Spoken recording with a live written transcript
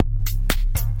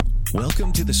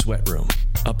Welcome to The Sweat Room,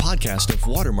 a podcast of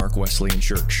Watermark Wesleyan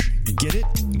Church. Get it,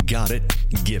 got it,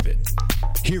 give it.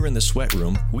 Here in The Sweat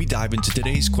Room, we dive into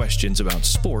today's questions about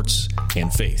sports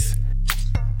and faith.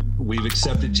 We've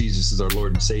accepted Jesus as our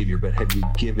Lord and Savior, but have you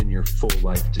given your full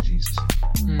life to Jesus?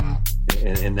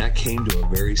 And that came to a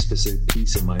very specific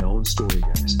piece of my own story,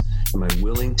 guys. Am I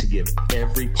willing to give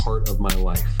every part of my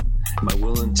life? Am I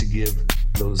willing to give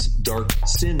those dark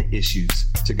sin issues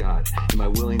to God? Am I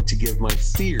willing to give my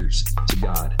fears to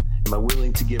God? Am I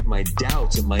willing to give my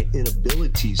doubts and my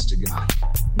inabilities to God?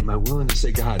 Am I willing to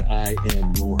say, God, I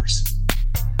am yours?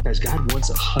 Guys, God wants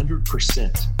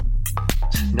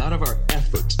 100%, not of our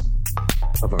effort,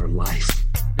 of our life.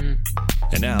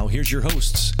 And now, here's your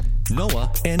hosts,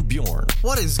 Noah and Bjorn.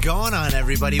 What is going on,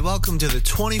 everybody? Welcome to the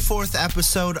 24th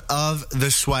episode of The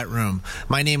Sweat Room.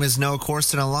 My name is Noah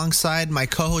Corson. Alongside my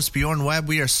co-host Bjorn Webb,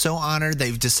 we are so honored that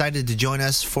you've decided to join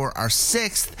us for our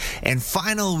 6th and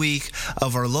final week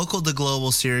of our Local to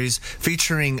Global series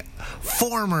featuring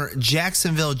former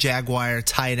Jacksonville Jaguar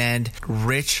tight end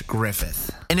Rich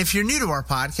Griffith. And if you're new to our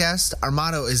podcast, our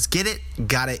motto is get it,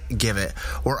 got it, give it.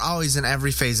 We're always in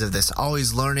every phase of this,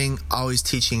 always learning, always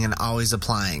teaching, and always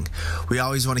applying. We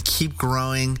always want to keep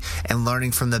growing and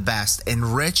learning from the best.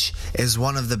 And Rich is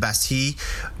one of the best. He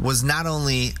was not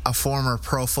only a former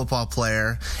pro football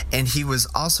player, and he was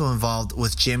also involved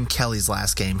with Jim Kelly's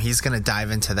last game. He's going to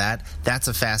dive into that. That's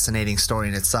a fascinating story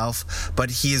in itself. But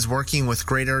he is working with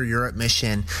Greater Europe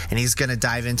Mission, and he's going to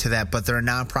dive into that. But they're a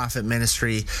nonprofit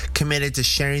ministry committed to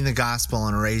sharing the gospel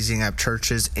and raising up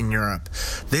churches in Europe.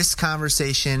 This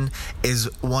conversation is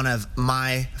one of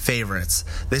my favorites.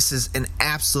 This is an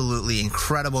absolutely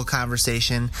incredible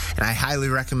conversation, and I highly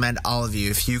recommend all of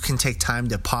you, if you can take time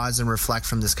to pause and reflect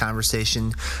from this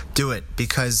conversation, do it,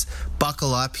 because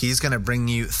buckle up, he's going to bring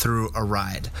you through a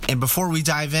ride. And before we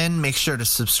dive in, make sure to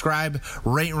subscribe,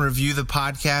 rate and review the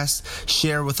podcast,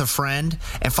 share with a friend,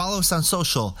 and follow us on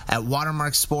social at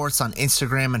Watermark Sports on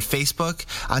Instagram and Facebook.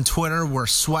 On Twitter, we're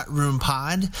Sweat Room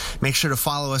Pod. Make sure to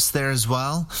follow us there as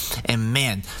well. And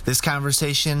man, this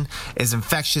conversation is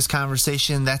Infectious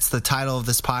Conversation. That's the title of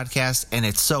this podcast, and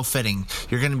it's so fitting.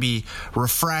 You're going to be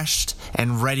refreshed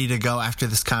and ready to go after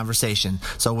this conversation.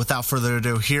 So without further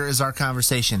ado, here is our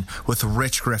conversation with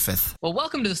Rich Griffith. Well,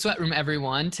 welcome to the Sweat Room,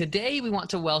 everyone. Today, we want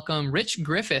to welcome Rich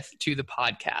Griffith to the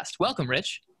podcast. Welcome,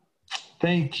 Rich.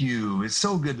 Thank you. It's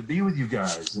so good to be with you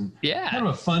guys. And kind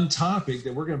of a fun topic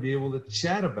that we're going to be able to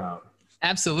chat about.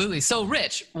 Absolutely. So,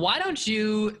 Rich, why don't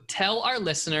you tell our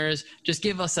listeners, just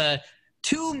give us a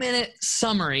 2-minute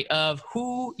summary of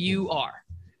who you are.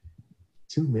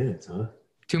 2 minutes, huh?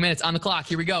 2 minutes on the clock.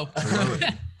 Here we go.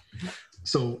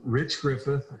 So Rich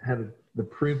Griffith had the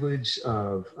privilege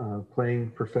of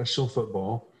playing professional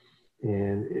football,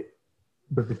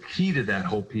 but the key to that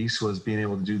whole piece was being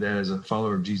able to do that as a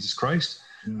follower of Jesus Christ,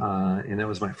 and that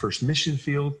was my first mission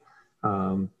field.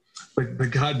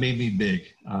 But God made me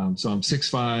big. So I'm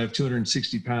 6'5",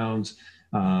 260 pounds,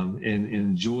 and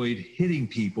enjoyed hitting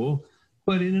people,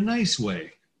 but in a nice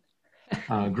way.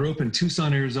 Grew up in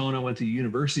Tucson, Arizona, went to the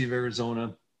University of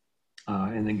Arizona,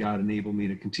 and then God enabled me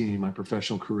to continue my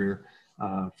professional career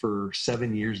for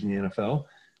 7 years in the NFL.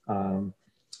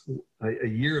 A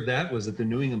year of that was at the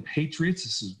New England Patriots.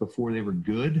 This is before they were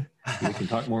good. We can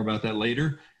talk more about that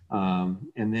later.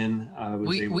 And then I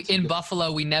was in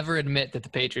Buffalo, we never admit that the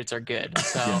Patriots are good.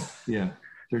 So yeah.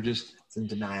 They're just it's in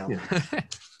denial. Yeah.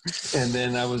 And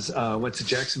then I went to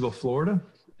Jacksonville, Florida,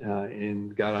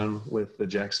 and got on with the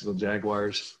Jacksonville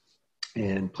Jaguars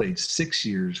and played 6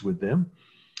 years with them.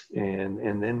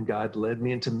 And then God led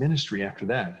me into ministry after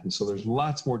that. And so there's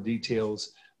lots more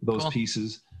details, those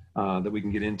pieces that we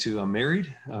can get into. I'm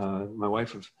married, my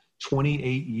wife of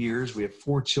 28 years. We have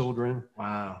 4 children.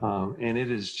 Wow. And it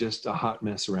is just a hot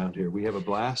mess around here. We have a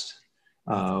blast.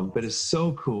 But it's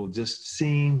so cool just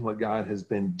seeing what God has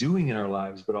been doing in our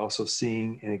lives, but also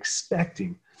seeing and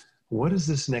expecting what is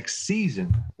this next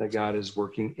season that God is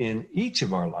working in each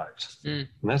of our lives. And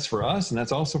that's for us, and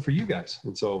that's also for you guys.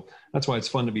 And so that's why it's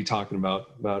fun to be talking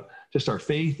about just our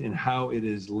faith and how it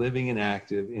is living and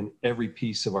active in every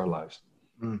piece of our lives.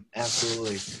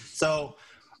 Absolutely. So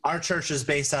our church is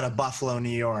based out of Buffalo, New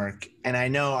York. And I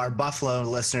know our Buffalo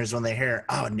listeners, when they hear,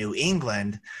 New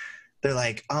England, they're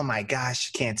like, oh my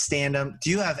gosh, can't stand them. Do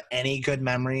you have any good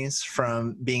memories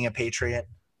from being a Patriot?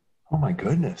 Oh my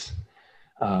goodness.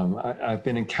 I've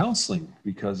been in counseling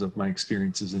because of my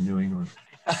experiences in New England.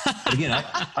 But again,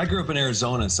 I grew up in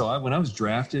Arizona. So when I was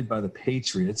drafted by the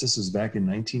Patriots, this was back in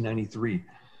 1993,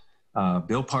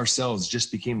 Bill Parcells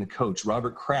just became the coach.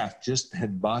 Robert Kraft just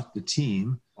had bought the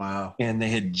team. Wow. And they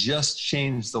had just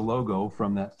changed the logo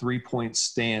from that 3-point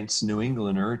stance New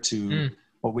Englander to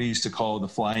what we used to call the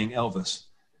Flying Elvis.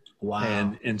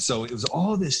 Wow. And so it was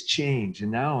all this change.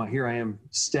 And now here I am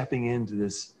stepping into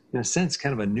this, in a sense,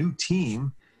 kind of a new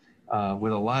team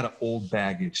with a lot of old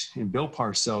baggage. And Bill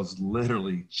Parcells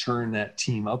literally churned that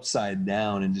team upside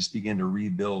down and just began to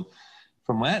rebuild.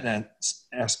 From that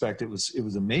aspect, it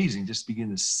was amazing just to begin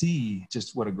to see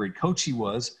just what a great coach he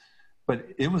was. But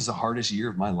it was the hardest year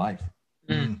of my life.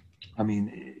 I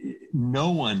mean,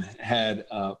 no one had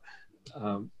a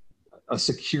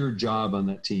secure job on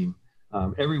that team.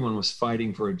 Everyone was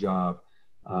fighting for a job.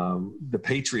 The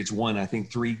Patriots won, I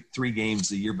think, three games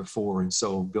the year before. And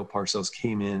so Bill Parcells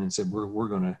came in and said, we're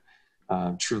going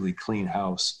to truly clean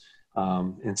house.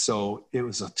 And so it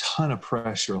was a ton of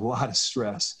pressure, a lot of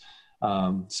stress.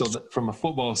 So from a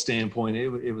football standpoint,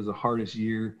 it was the hardest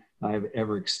year I've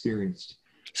ever experienced.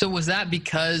 So was that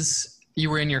because you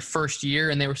were in your first year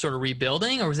and they were sort of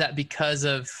rebuilding, or was that because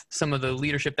of some of the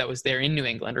leadership that was there in New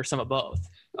England, or some of both?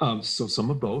 So some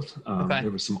of both. Okay. There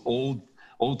were some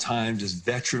old time, just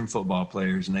veteran football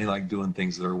players, and they like doing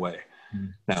things their way.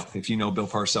 Now, if you know Bill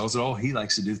Parcells at all, he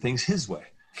likes to do things his way.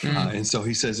 And so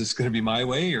he says, it's going to be my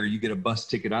way or you get a bus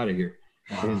ticket out of here.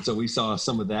 And so we saw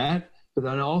some of that, but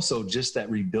then also just that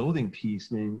rebuilding piece,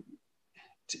 man.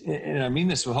 And I mean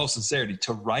this with all sincerity,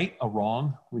 to right a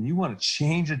wrong, when you want to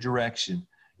change a direction,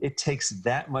 it takes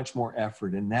that much more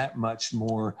effort and that much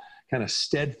more kind of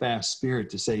steadfast spirit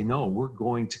to say, no, we're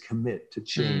going to commit to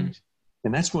change.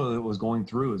 And that's what it was going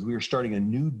through, is we were starting a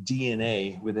new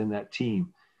DNA within that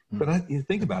team. But you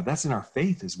think about it, that's in our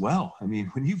faith as well. I mean,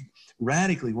 when you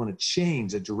radically want to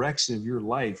change the direction of your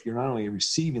life, you're not only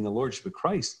receiving the Lordship of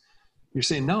Christ, you're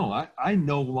saying, no, I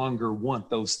no longer want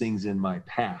those things in my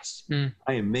past.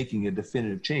 I am making a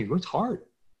definitive change. Well, it's hard.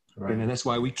 Right. And that's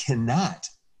why we cannot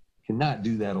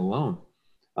do that alone.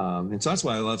 And so that's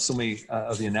why I love so many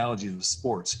of the analogies of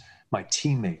sports. My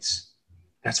teammates,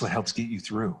 that's what helps get you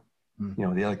through. You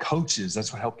know, the other coaches,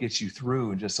 that's what helps get you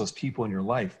through, and just those people in your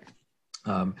life.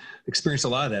 Experienced a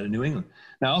lot of that in New England.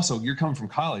 Now, also, you're coming from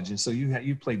college, and so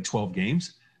you played 12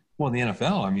 games. Well, in the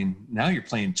NFL, I mean, now you're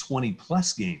playing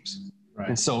 20-plus games. Right.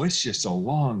 And so it's just a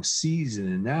long season.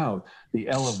 And now the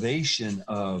elevation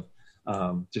of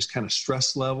just kind of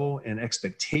stress level and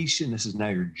expectation, this is now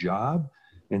your job.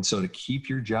 And so to keep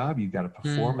your job, you've got to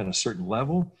perform at a certain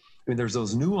level. I mean, there's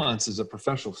those nuances of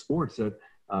professional sports that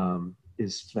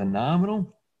is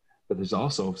phenomenal, but there's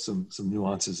also some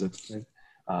nuances that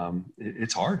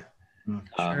it's hard.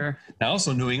 Sure. Now,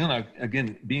 also New England,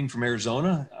 again, being from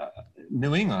Arizona,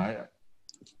 New England,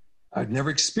 I've never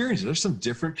experienced it. There's some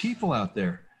different people out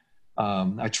there.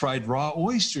 I tried raw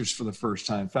oysters for the first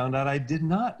time, found out I did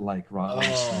not like raw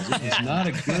oysters. It was not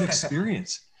a good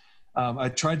experience. I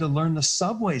tried to learn the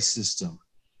subway system,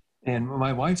 and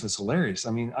my wife was hilarious.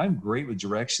 I mean, I'm great with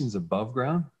directions above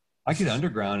ground. I get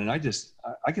underground and I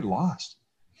get lost.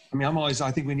 I mean,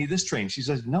 I think we need this train. She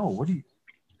says, no,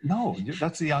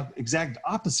 that's the exact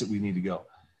opposite we need to go.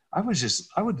 I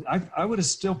would have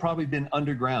still probably been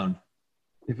underground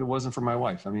if it wasn't for my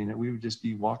wife. I mean, we would just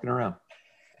be walking around.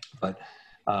 But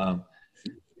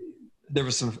there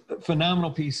were some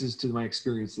phenomenal pieces to my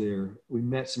experience there. We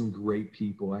met some great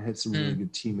people. I had some really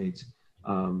good teammates.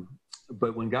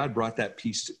 But when God brought that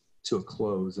piece to a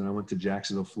close, and I went to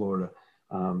Jacksonville, Florida,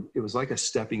 it was like a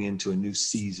stepping into a new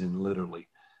season, literally.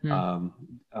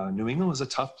 New England was a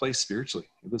tough place spiritually.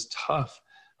 It was tough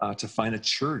to find a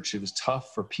church. It was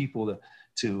tough for people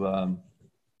to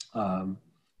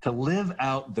live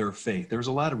out their faith. There was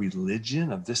a lot of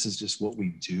religion of this is just what we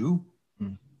do.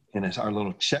 And it's our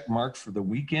little check mark for the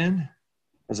weekend,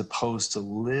 as opposed to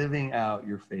living out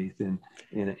your faith in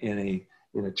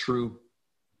a true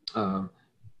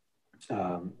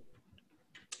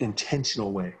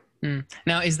intentional way.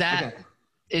 Now, is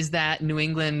that New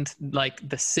England, like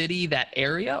the city, that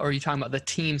area, or are you talking about the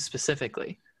team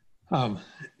specifically?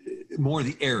 More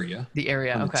the area. The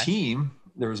area, on okay. The team,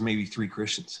 there was maybe 3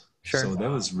 Christians. Sure. So that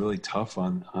was really tough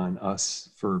on us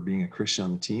for being a Christian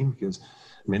on the team, because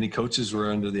many coaches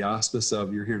were under the auspice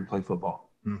of, you're here to play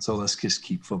football. So let's just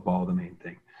keep football the main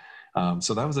thing.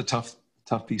 So that was a tough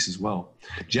piece as well.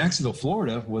 Jacksonville,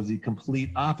 Florida was the complete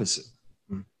opposite.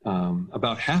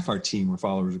 About half our team were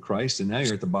followers of Christ, and now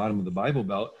you're at the bottom of the Bible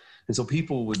Belt. And so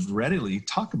people would readily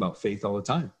talk about faith all the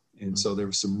time. And so there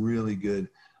was some really good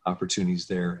opportunities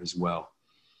there as well.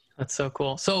 That's so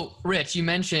cool. So, Rich, you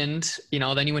mentioned,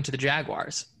 then you went to the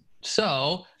Jaguars.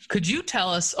 So could you tell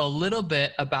us a little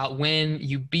bit about when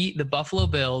you beat the Buffalo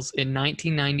Bills in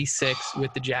 1996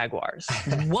 with the Jaguars?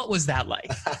 What was that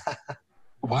like?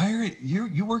 Why are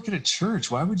you work at a church?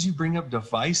 Why would you bring up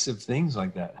divisive things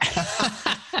like that?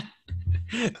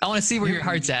 I want to see where your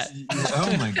heart's at.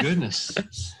 Oh my goodness.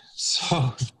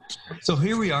 So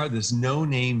here we are, this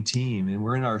no-name team, and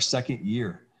we're in our second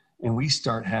year, and we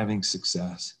start having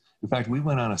success. In fact, we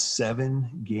went on a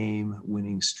 7-game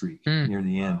winning streak near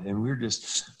the end, and we were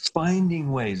just finding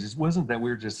ways. It wasn't that we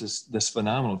were just this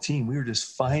phenomenal team. We were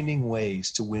just finding ways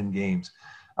to win games.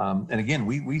 And again,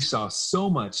 we saw so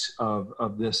much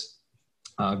of this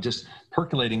just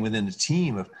percolating within the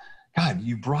team of, God,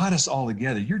 you brought us all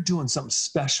together. You're doing something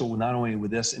special, not only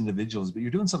with us individuals, but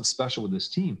you're doing something special with this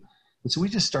team. And so we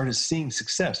just started seeing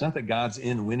success. Not that God's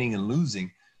in winning and losing,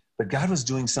 but God was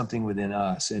doing something within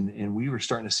us, and we were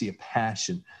starting to see a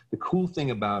passion. The cool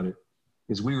thing about it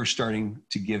is we were starting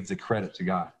to give the credit to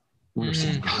God. We were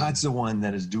saying, God's the one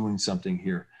that is doing something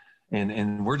here.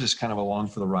 And we're just kind of along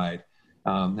for the ride.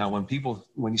 Now,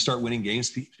 when you start winning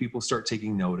games, people start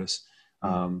taking notice.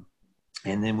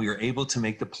 And then we were able to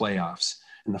make the playoffs.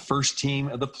 And the first team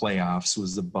of the playoffs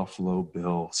was the Buffalo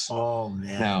Bills. Oh,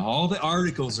 man. Now, all the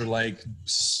articles are like,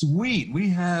 sweet, we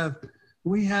have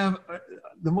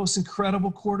the most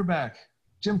incredible quarterback,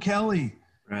 Jim Kelly,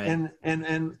 right,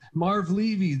 and Marv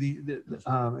Levy,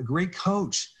 a great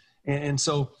coach. And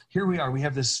so here we are. We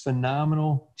have this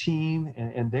phenomenal team,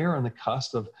 and they're on the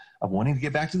cusp of wanting to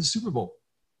get back to the Super Bowl.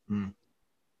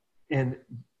 And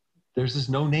there's this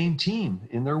no-name team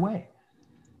in their way.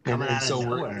 And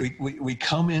so we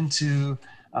come into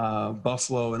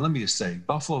Buffalo, and let me just say,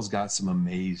 Buffalo's got some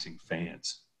amazing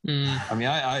fans. I mean,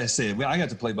 I say I got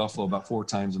to play Buffalo about 4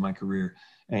 times in my career,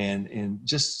 and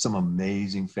just some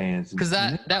amazing fans. Because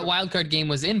that wild card game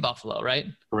was in Buffalo, right?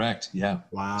 Correct. Yeah.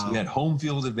 Wow. So we had home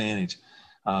field advantage,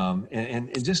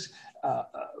 and just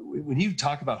when you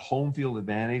talk about home field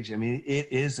advantage, I mean, it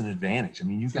is an advantage. I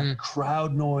mean, you've got the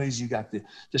crowd noise, you got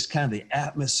just kind of the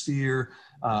atmosphere.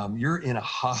 You're in a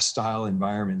hostile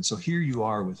environment. So here you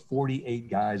are with 48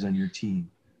 guys on your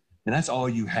team, and that's all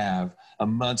you have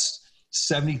amongst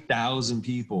 70,000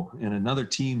 people and another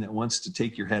team that wants to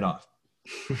take your head off.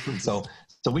 So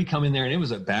we come in there, and it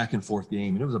was a back and forth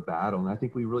game, and it was a battle. And I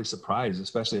think we really surprised,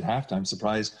 especially at halftime,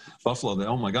 surprised Buffalo that,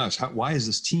 oh my gosh, why is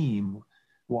this team,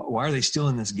 why are they still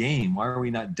in this game? Why are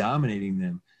we not dominating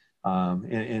them?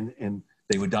 And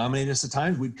they would dominate us at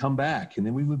times. We'd come back, and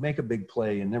then we would make a big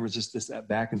play. And there was just that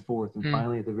back and forth. And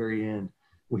finally, at the very end,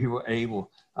 we were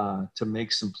able to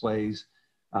make some plays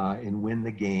and win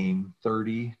the game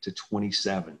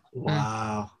 30-27.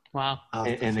 Wow.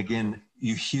 And again,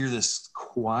 you hear this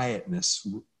quietness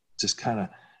just kind of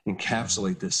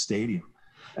encapsulate this stadium.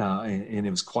 And it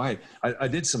was quiet. I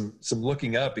did some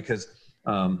looking up because,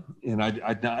 and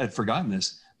I'd forgotten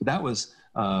this, but that was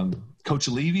Coach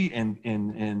Levy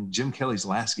and Jim Kelly's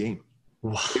last game.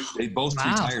 Wow. They both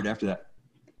retired after that.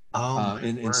 Oh,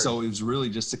 and so it was really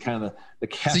just the kind of the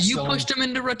capstone. So you pushed him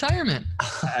into retirement.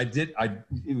 I did.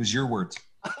 It was your words.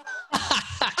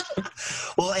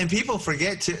 Well, and people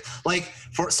forget to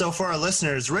for our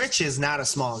listeners, Rich is not a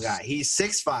small guy. He's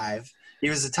 6'5". He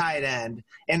was a tight end.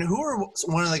 And who were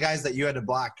one of the guys that you had to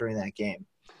block during that game?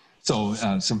 So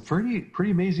some pretty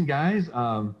amazing guys.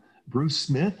 Bruce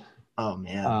Smith. Oh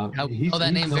man, I know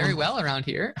that name very well around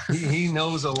here. he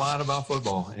knows a lot about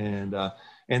football, and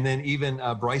then even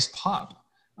Bryce Pop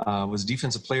was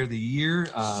Defensive Player of the Year,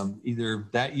 either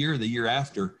that year or the year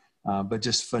after, but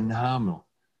just phenomenal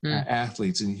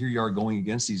athletes. And here you are going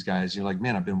against these guys. You're like,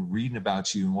 man, I've been reading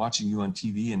about you and watching you on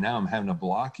TV, and now I'm having to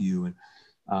block you. And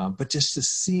but just to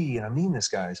see, and I mean this,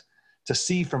 guys, to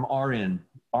see from our end,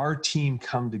 our team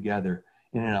come together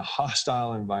and in a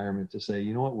hostile environment to say,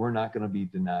 you know what, we're not going to be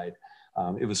denied.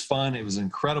 It was fun. It was an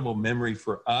incredible memory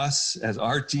for us as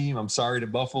our team. I'm sorry to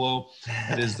Buffalo.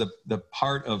 It is the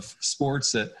part of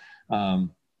sports that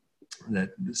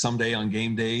someday on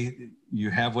game day you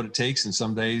have what it takes, and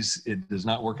some days it does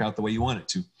not work out the way you want it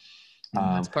to.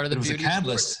 That's part of the beauty. It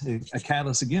was beauty a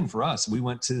catalyst again for us. We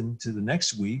went to the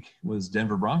next week was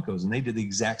Denver Broncos, and they did the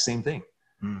exact same thing.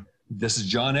 This is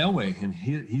John Elway, and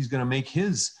he's going to make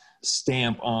his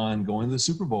stamp on going to the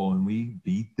Super Bowl, and we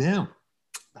beat them.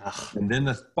 And then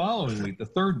the following week, the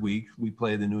third week, we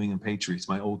played the New England Patriots,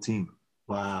 my old team.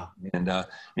 Wow.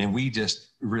 And we just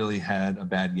really had a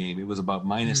bad game. It was about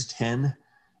 -10,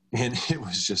 and it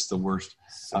was just the worst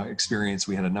experience.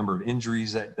 We had a number of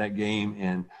injuries that game,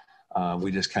 and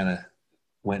we just kind of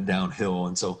went downhill.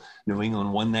 And so New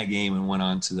England won that game and went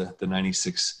on to the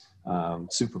 96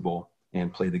 Super Bowl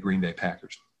and played the Green Bay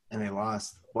Packers. And they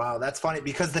lost. Wow, that's funny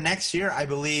because the next year, I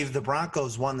believe the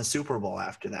Broncos won the Super Bowl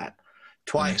after that.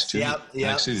 Twice. Yep.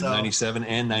 Next two, 97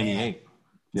 and 98.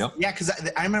 Yep. Yeah, because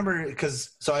I remember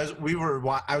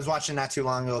I was watching not too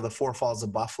long ago the Four Falls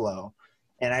of Buffalo,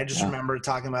 and I just remember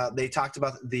they talked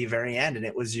about the very end, and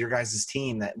it was your guys'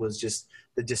 team that was just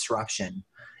the disruption.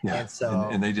 Yeah, and so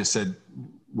and they just said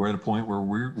we're at a point where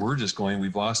we're just going.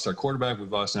 We've lost our quarterback,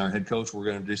 we've lost our head coach. We're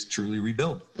going to just truly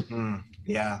rebuild.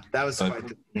 Yeah, that was quite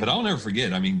the but I'll never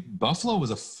forget. I mean, Buffalo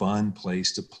was a fun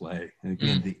place to play, and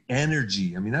again, the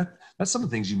energy. I mean, that's some of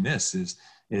the things you miss is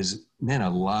man, a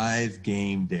live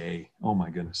game day. Oh my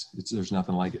goodness, there's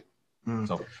nothing like it.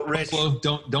 So Rich,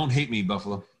 Buffalo, don't hate me,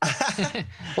 Buffalo.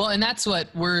 Well, and that's why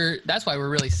we're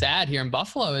really sad here in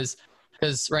Buffalo, is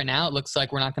because right now it looks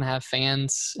like we're not going to have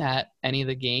fans at any of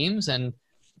the games, and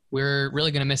we're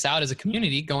really going to miss out as a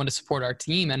community going to support our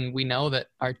team. And we know that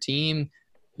our team,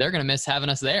 they're going to miss having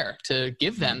us there to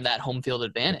give them that home field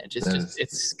advantage.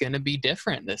 It's going to be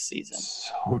different this season.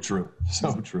 So true.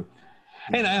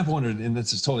 And I have wondered, and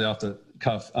this is totally off the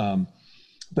cuff,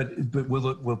 but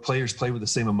will players play with the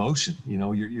same emotion? You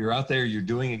know, you're out there, you're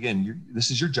doing, again,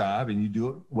 this is your job, and you do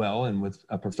it well and with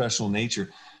a professional nature.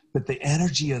 But the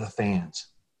energy of the fans,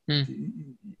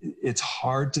 it's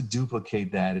hard to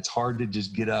duplicate that. It's hard to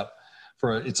just get up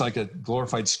it's like a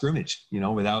glorified scrimmage, you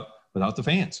know, without the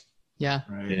fans. Yeah.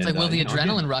 Right. It's like, will the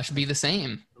adrenaline rush be the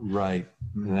same? Right.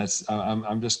 And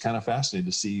I'm just kind of fascinated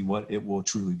to see what it will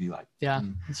truly be like. Yeah,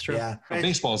 that's true. Yeah.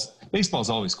 Baseball's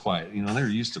always quiet. You know, they're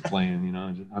used to playing, you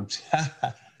know.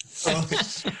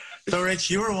 So Rich,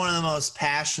 you were one of the most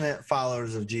passionate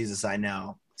followers of Jesus I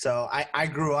know. So I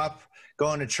grew up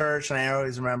going to church, and I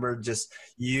always remember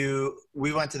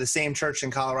we went to the same church in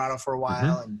Colorado for a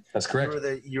while. And that's correct.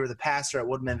 You were the pastor at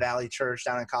Woodman Valley Church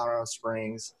down in Colorado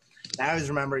Springs. And I always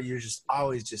remember you're just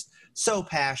always just so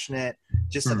passionate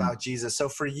just about Jesus. So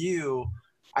for you,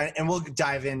 and we'll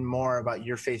dive in more about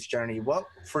your faith journey. What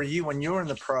for you, when you were in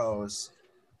the pros,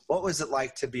 what was it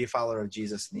like to be a follower of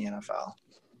Jesus in the NFL?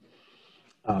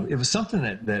 It was something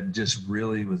that just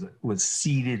really was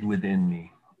seated within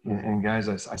me. And guys,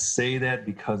 I say that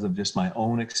because of just my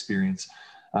own experience.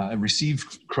 I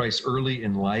received Christ early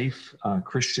in life,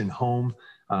 Christian home.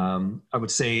 I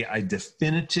would say I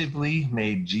definitively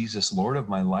made Jesus Lord of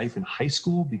my life in high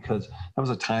school, because that was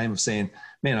a time of saying,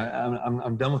 man,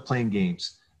 I'm done with playing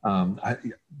games.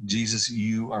 Jesus,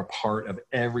 you are part of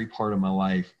every part of my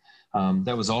life.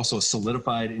 That was also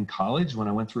solidified in college when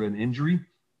I went through an injury.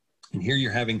 And here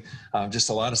you're having just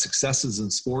a lot of successes in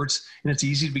sports, and it's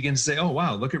easy to begin to say, "Oh,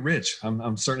 wow, look at Rich!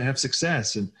 I'm starting to have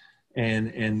success,"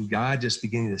 and God just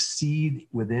beginning to seed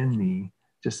within me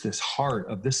just this heart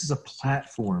of this is a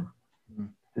platform,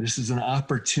 this is an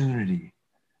opportunity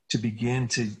to begin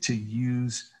to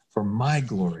use for my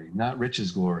glory, not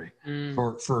Rich's glory,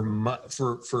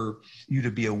 for you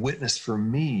to be a witness for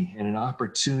me, and an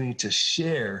opportunity to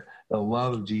share the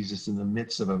love of Jesus in the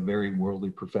midst of a very worldly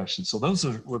profession. So those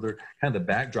were the kind of the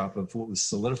backdrop of what was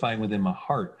solidifying within my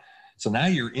heart. So now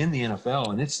you're in the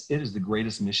NFL, and it is the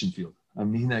greatest mission field. I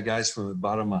mean that, guys, from the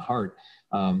bottom of my heart.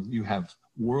 You have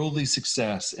worldly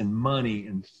success and money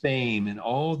and fame and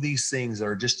all these things that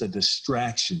are just a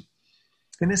distraction.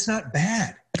 And it's not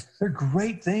bad. They're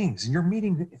great things. And you're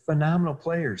meeting phenomenal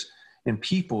players and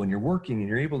people, and you're working, and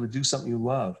you're able to do something you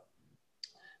love.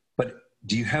 But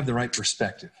do you have the right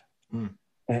perspective?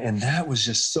 And that was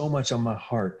just so much on my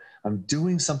heart. I'm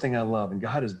doing something I love, and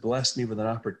God has blessed me with an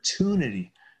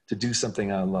opportunity to do something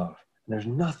I love. And there's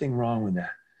nothing wrong with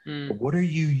that. But what are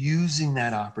you using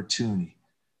that opportunity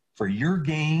for your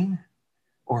gain,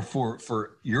 or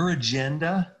for your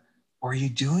agenda? Or are you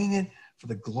doing it for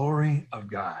the glory of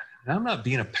God? And I'm not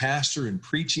being a pastor and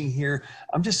preaching here.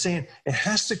 I'm just saying it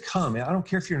has to come. I don't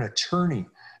care if you're an attorney,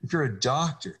 if you're a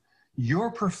doctor, your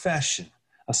profession,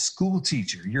 a school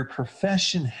teacher, your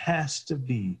profession has to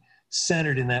be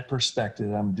centered in that perspective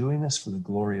that I'm doing this for the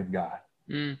glory of God.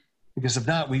 Because if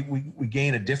not, we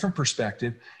gain a different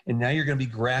perspective, and now you're going to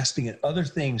be grasping at other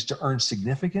things to earn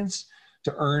significance,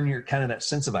 to earn your kind of that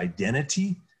sense of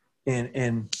identity.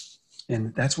 And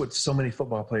that's what so many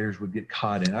football players would get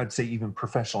caught in. I'd say even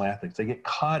professional athletes, they get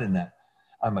caught in that.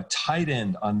 I'm a tight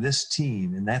end on this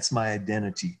team, and that's my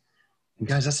identity. And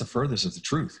guys, that's the furthest of the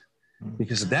truth.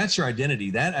 Because if that's your identity,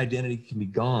 that identity can be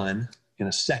gone in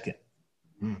a second.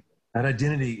 That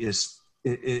identity is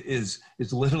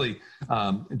literally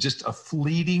just a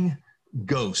fleeting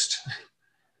ghost.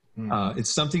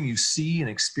 It's something you see and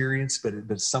experience, but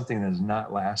it's something that is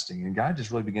not lasting. And God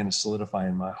just really began to solidify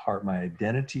in my heart, my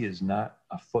identity is not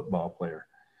a football player.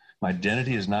 My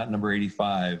identity is not number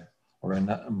 85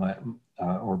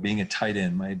 or being a tight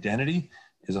end. My identity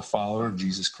is a follower of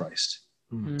Jesus Christ.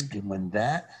 And when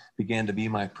that began to be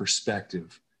my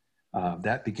perspective,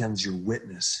 that becomes your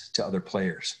witness to other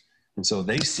players. And so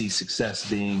they see success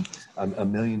being a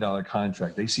 $1 million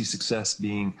contract. They see success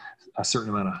being a certain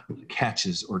amount of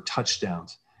catches or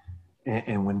touchdowns.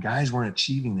 And when guys weren't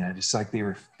achieving that, it's like they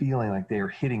were feeling like they were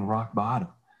hitting rock bottom.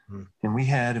 And we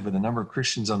had, with a number of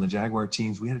Christians on the Jaguar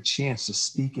teams, we had a chance to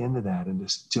speak into that and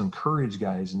to encourage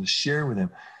guys and to share with them.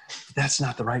 That's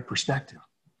not the right perspective.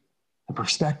 The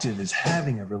perspective is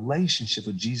having a relationship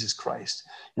with Jesus Christ,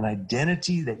 an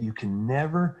identity that you can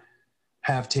never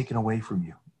have taken away from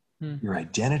you. Your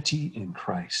identity in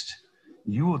Christ.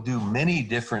 You will do many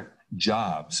different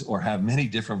jobs or have many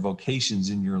different vocations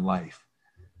in your life.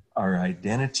 Our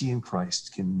identity in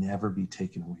Christ can never be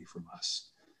taken away from us.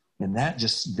 And that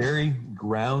just very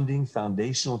grounding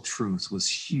foundational truth was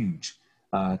huge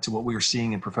to what we were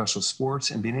seeing in professional sports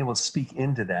and being able to speak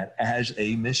into that as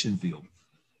a mission field.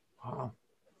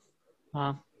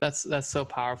 Wow. That's so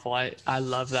powerful. I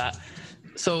love that.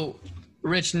 So,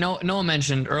 Rich, Noah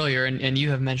mentioned earlier, and you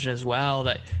have mentioned as well,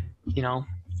 that,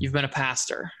 you've been a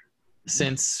pastor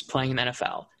since playing in the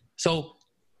NFL. So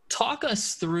talk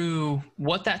us through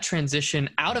what that transition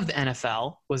out of the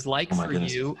NFL was like for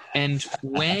you, and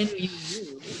when you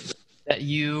knew that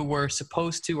you were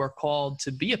supposed to or called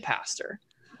to be a pastor.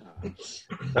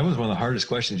 That was one of the hardest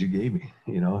questions you gave me,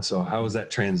 so how was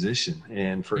that transition?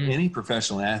 And for any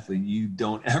professional athlete, you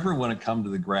don't ever want to come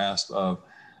to the grasp of,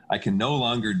 I can no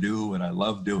longer do what I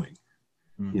love doing.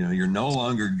 You're no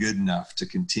longer good enough to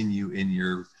continue in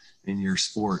your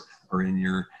sport or in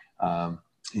your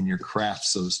craft,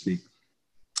 so to speak.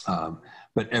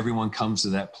 But everyone comes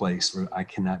to that place where I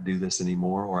cannot do this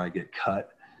anymore, or I get cut,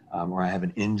 or I have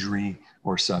an injury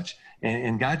or such.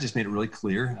 And God just made it really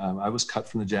clear. I was cut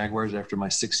from the Jaguars after my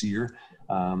 6th year.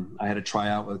 I had a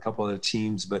tryout with a couple other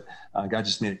teams, but God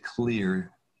just made it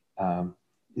clear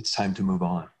it's time to move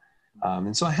on.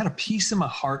 And so I had a peace in my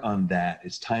heart on that.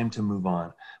 It's time to move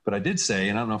on. But I did say,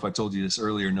 and I don't know if I told you this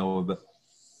earlier, Noah, but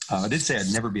I did say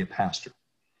I'd never be a pastor.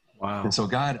 Wow. And so,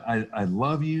 God, I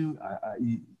love you.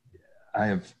 I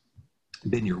have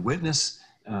been your witness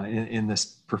in this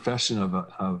profession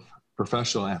of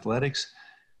professional athletics.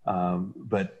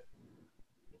 But,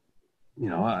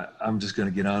 I'm just going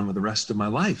to get on with the rest of my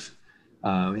life.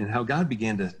 And how God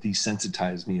began to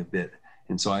desensitize me a bit.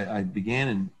 And so I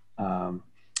began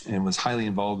and was highly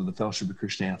involved with the Fellowship of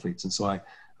Christian Athletes. And so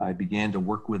I began to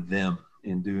work with them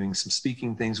in doing some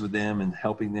speaking things with them and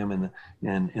helping them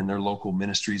in their local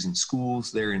ministries and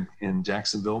schools there in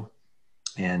Jacksonville.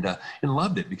 And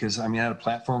loved it because, I had a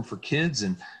platform for kids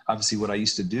and obviously what I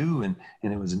used to do. And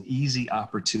it was an easy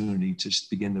opportunity to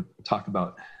just begin to talk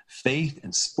about faith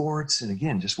and sports. And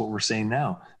again, just what we're saying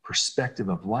now, perspective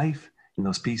of life in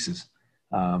those pieces.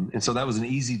 And so that was an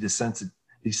easy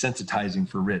desensitizing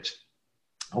for Rich.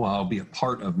 Well, I'll be a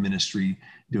part of ministry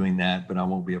doing that, but I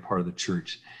won't be a part of the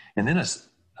church. And then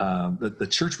the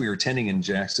church we were attending in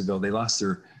Jacksonville, they lost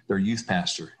their youth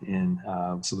pastor. And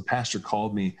so the pastor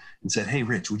called me and said, "Hey,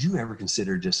 Rich, would you ever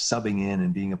consider just subbing in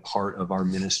and being a part of our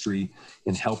ministry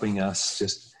and helping us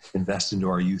just invest into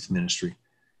our youth ministry?"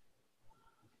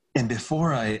 And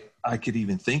before I could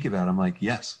even think about it, I'm like,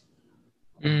 yes.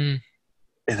 And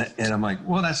I'm like,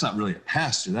 well, that's not really a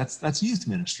pastor. That's youth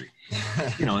ministry,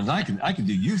 and I can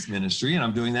do youth ministry, and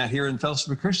I'm doing that here in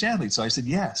Fellowship of Christian Athletes. So I said,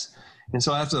 yes. And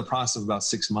so after the process of about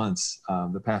 6 months,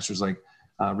 the pastor's like,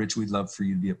 Rich, we'd love for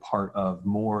you to be a part of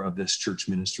more of this church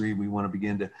ministry. We want to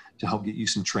begin to help get you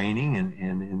some training. And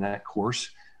in that course,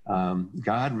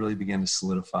 God really began to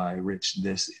solidify, Rich,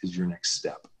 this is your next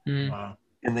step. Wow.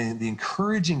 And the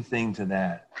encouraging thing to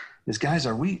that is, guys,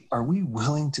 are we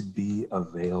willing to be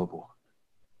available?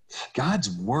 God's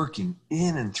working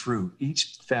in and through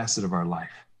each facet of our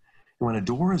life. And when a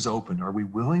door is open, are we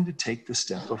willing to take the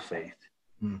step of faith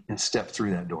and step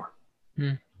through that door?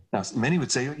 Now, many would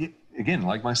say, again,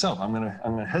 like myself, I'm going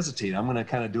to hesitate. I'm going to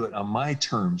kind of do it on my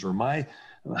terms or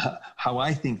how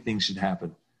I think things should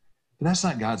happen. But that's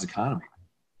not God's economy.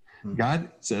 God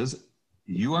says,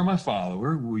 you are my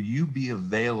follower. Will you be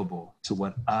available to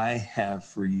what I have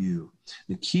for you?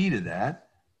 The key to that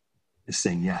is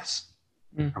saying yes.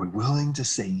 Are we willing to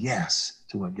say yes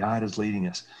to what God is leading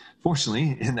us?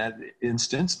 Fortunately, in that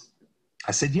instance,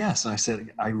 I said yes. And I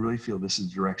said, I really feel this is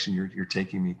the direction you're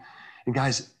taking me. And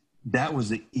guys, that was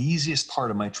the easiest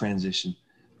part of my transition,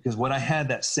 because when I had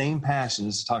that same passion,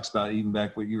 this talks about even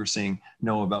back what you were saying,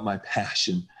 Noah, about my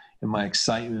passion and my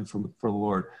excitement for the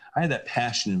Lord. I had that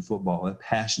passion in football, that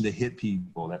passion to hit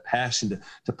people, that passion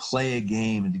to play a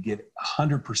game and to give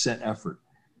 100% effort.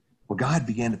 Well, God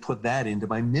began to put that into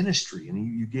my ministry, and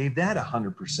you gave that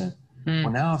 100%. Well,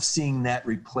 now I'm seeing that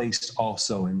replaced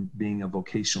also in being a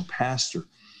vocational pastor.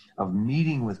 of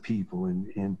meeting with people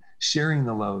and sharing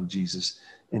the love of Jesus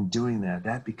and doing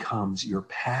that becomes your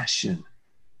passion.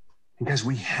 And guys,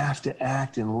 we have to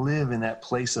act and live in that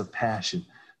place of passion,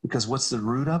 because what's the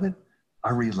root of it?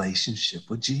 Our relationship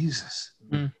with Jesus.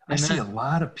 I see a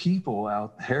lot of people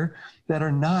out there that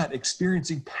are not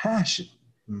experiencing passion.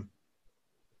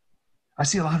 I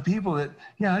see a lot of people that,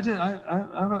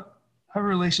 I have a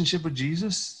relationship with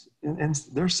Jesus, and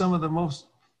they're some of the most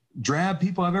drab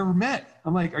people I've ever met.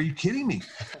 I'm like, are you kidding me?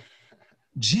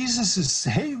 Jesus has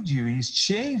saved you. He's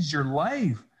changed your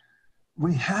life.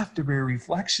 We have to be a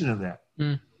reflection of that.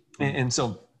 And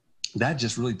so that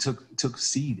just really took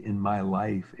seed in my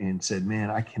life and said, man,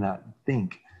 I cannot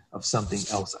think of something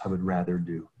else I would rather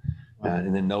do.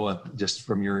 And then Noah, just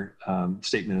from your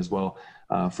statement as well,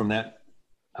 from that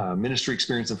ministry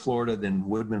experience in Florida, then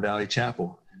Woodman Valley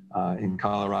Chapel in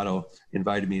Colorado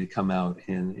invited me to come out,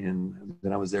 and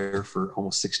then I was there for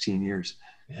almost 16 years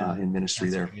in ministry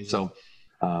there. Amazing. So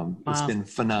it's been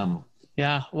phenomenal.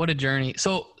 Yeah, what a journey.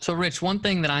 So Rich, one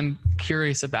thing that I'm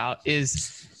curious about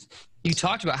is you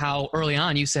talked about how early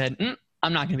on you said,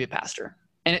 I'm not going to be a pastor.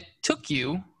 And it took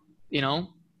you,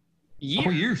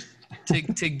 years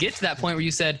to get to that point where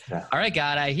you said, all right,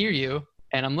 God, I hear you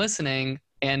and I'm listening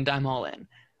and I'm all in.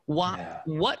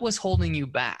 What was holding you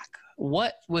back?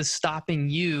 What was stopping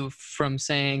you from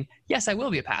saying, yes, I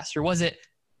will be a pastor? Was it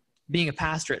being a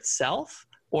pastor itself,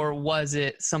 or was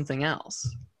it something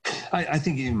else? I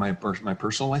think in my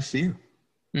personal life, fear.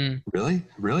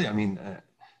 Really? I mean,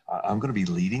 I'm going to be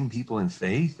leading people in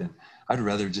faith, and I'd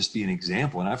rather just be an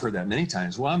example. And I've heard that many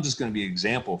times. Well, I'm just going to be an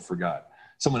example for God.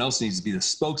 Someone else needs to be the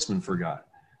spokesman for God.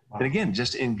 Wow. And again,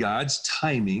 just in God's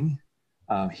timing,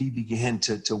 he began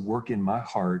to work in my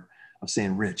heart of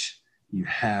saying, Rich, you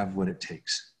have what it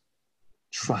takes.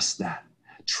 Trust that.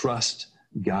 Trust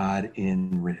God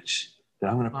in Rich, that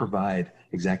I'm going to provide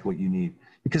exactly what you need.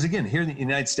 Because again, here in the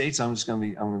United States, I'm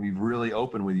going to be really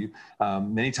open with you.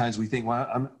 Many times we think,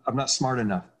 well, I'm not smart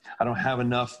enough. I don't have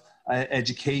enough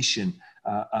education.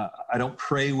 I don't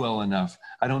pray well enough.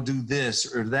 I don't do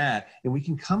this or that. And we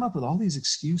can come up with all these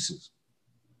excuses.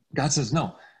 God says,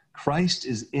 no, Christ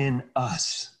is in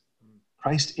us.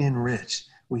 Christ in Rich.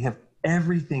 We have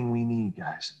everything we need,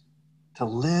 guys, to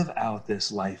live out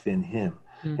this life in him.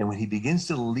 And when he begins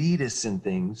to lead us in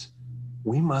things,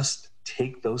 we must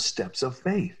take those steps of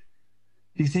faith.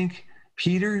 Do you think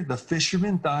Peter, the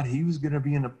fisherman, thought he was going to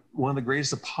be one of the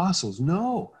greatest apostles?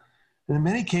 No. And in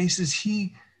many cases,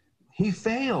 he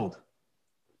failed.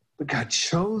 But God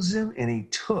chose him, and he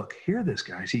took, hear this,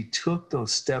 guys, he took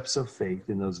those steps of faith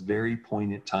in those very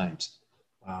poignant times.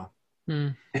 Wow.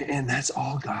 And that's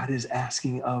all God is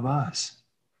asking of us.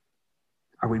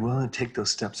 Are we willing to take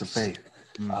those steps of faith?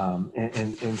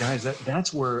 And guys,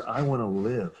 that's where I want to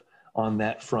live, on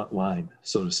that front line,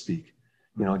 so to speak.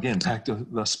 Again, back to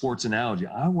the sports analogy.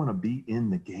 I want to be in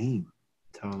the game.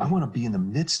 Totally. I want to be in the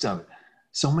midst of it.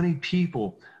 So many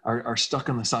people are stuck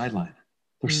on the sideline.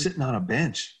 They're sitting on a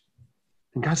bench.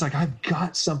 And God's like, I've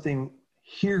got something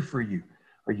here for you.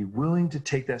 Are you willing to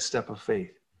take that step of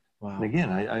faith? Wow. And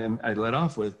again, I led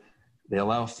off with, they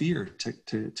allow fear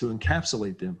to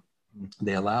encapsulate them.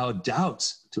 They allow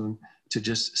doubts to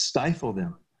just stifle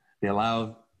them. They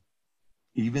allow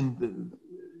even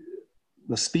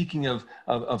the speaking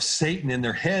of Satan in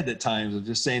their head at times, of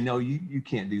just saying, no, you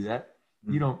can't do that.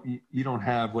 You don't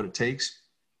have what it takes.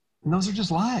 And those are just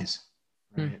lies.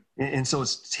 Right. And so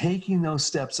it's taking those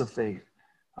steps of faith,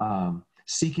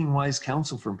 seeking wise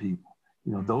counsel from people.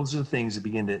 Those are the things that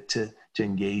begin to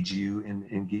engage you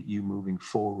and get you moving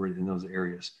forward in those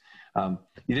areas.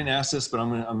 You didn't ask this, but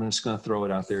I'm just going to throw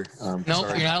it out there. Nope,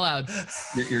 sorry. You're not allowed.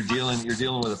 You're dealing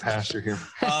with a pastor here.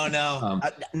 Oh no,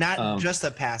 not just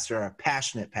a pastor, a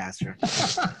passionate pastor.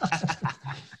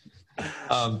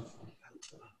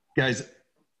 Guys,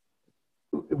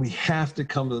 we have to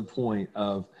come to the point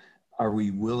of, are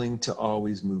we willing to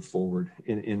always move forward?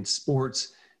 In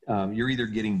sports, you're either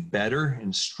getting better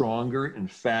and stronger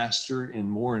and faster and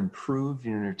more improved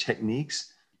in your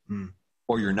techniques,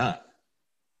 or you're not.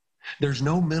 There's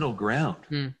no middle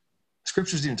ground.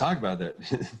 Scriptures even talk about that.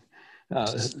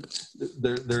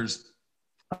 There's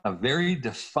a very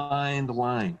defined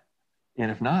line.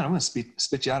 And if not, I'm going to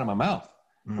spit you out of my mouth.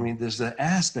 I mean, there's the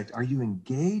aspect. Are you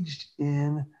engaged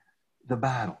in the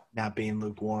battle? Not being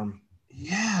lukewarm.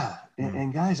 Yeah.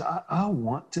 And guys, I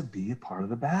want to be a part of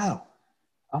the battle.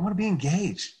 I want to be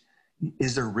engaged.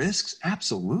 Is there risks?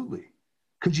 Absolutely.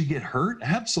 Could you get hurt?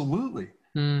 Absolutely.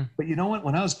 But you know what?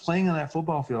 When I was playing on that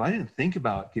football field, I didn't think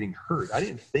about getting hurt. I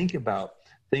didn't think about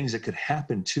things that could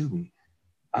happen to me.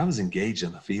 I was engaged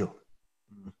on the field.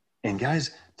 And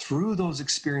guys, through those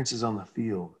experiences on the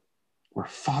field, were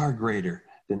far greater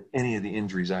than any of the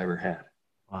injuries I ever had.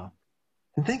 Wow.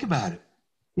 And think about it.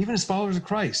 Even as followers of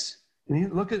Christ, and you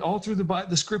look at all through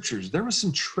the scriptures, there were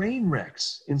some train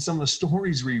wrecks in some of the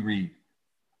stories we read.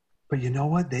 But you know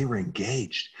what? They were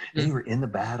engaged. They were in the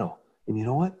battle. And you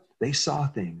know what? They saw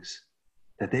things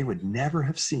that they would never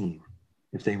have seen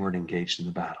if they weren't engaged in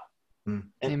the battle.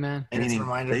 Amen.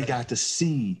 Meaning they got to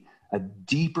see a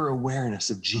deeper awareness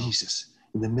of Jesus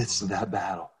in the midst of that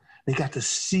battle. They got to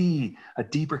see a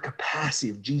deeper capacity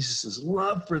of Jesus'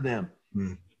 love for them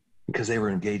because they were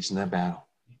engaged in that battle.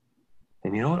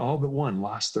 And you know what? All but one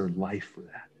lost their life for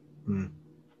that.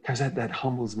 Because that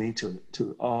humbles me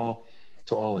to all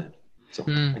in. So,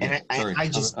 again, I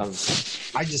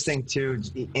just think too,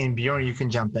 and Bjorn, you can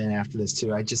jump in after this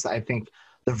too. I think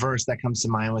the verse that comes to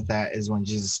mind with that is when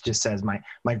Jesus just says,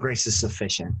 "My grace is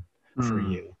sufficient for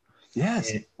you."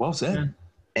 Yes, well said.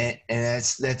 And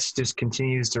that's just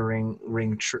continues to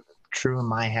ring true in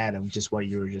my head of just what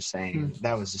you were just saying.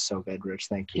 That was just so good, Rich.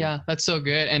 Thank you. Yeah, that's so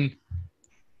good. And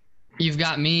you've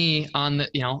got me on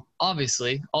the,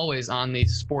 obviously always on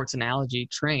these sports analogy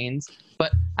trains,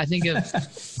 but I think of,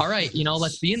 all right,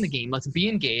 let's be in the game. Let's be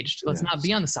engaged. Let's not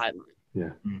be on the sideline. Yeah.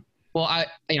 Well, I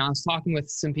was talking with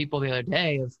some people the other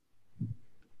day of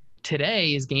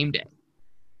today is game day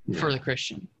for the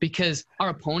Christian, because our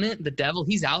opponent, the devil,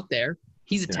 he's out there,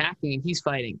 he's attacking and he's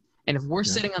fighting. And if we're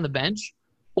sitting on the bench,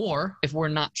 or if we're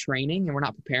not training and we're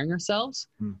not preparing ourselves,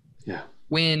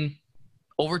 when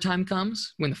overtime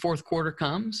comes, when the fourth quarter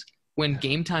comes, when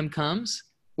game time comes,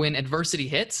 when adversity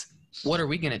hits, what are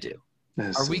we going to do?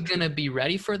 Are we going to be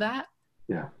ready for that?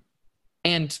 Yeah.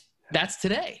 And that's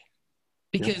today,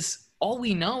 because all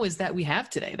we know is that we have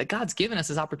today, that God's given us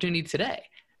this opportunity today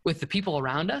with the people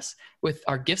around us, with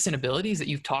our gifts and abilities that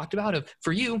you've talked about.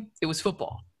 For you, it was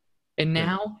football. And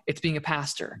now it's being a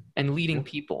pastor and leading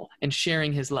people and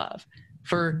sharing his love.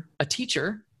 For a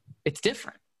teacher, it's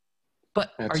different.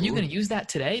 But are you going to use that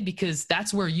today? Because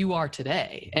that's where you are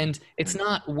today. And it's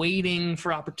not waiting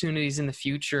for opportunities in the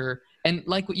future. And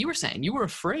like what you were saying, you were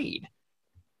afraid.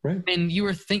 Right. And you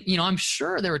were thinking, I'm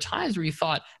sure there were times where you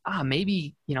thought,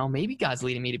 maybe God's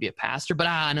leading me to be a pastor, but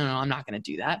no, I'm not going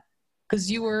to do that,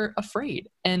 because you were afraid.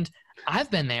 And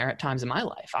I've been there at times in my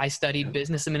life. I studied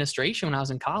business administration when I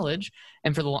was in college,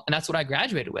 and that's what I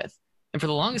graduated with. And for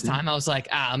the longest time, I was like,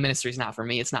 ministry's not for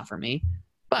me. It's not for me.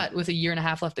 But with a year and a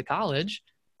half left of college,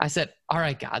 I said, all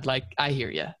right, God, I hear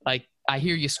you. I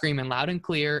hear you screaming loud and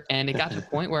clear. And it got to the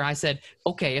point where I said,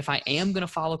 okay, if I am going to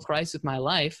follow Christ with my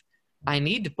life, I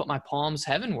need to put my palms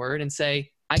heavenward and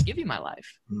say, I give you my life.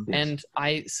 And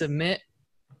I submit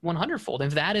 100-fold.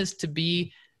 If that is to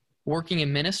be working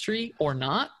in ministry or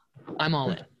not, I'm all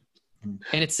in.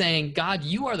 And it's saying, God,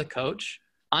 you are the coach.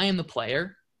 I am the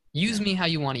player. Use me how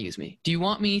you want to use me. Do you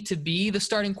want me to be the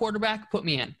starting quarterback? Put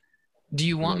me in. Do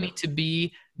you want me to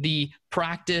be the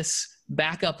practice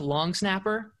backup long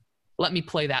snapper? Let me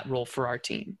play that role for our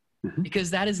team,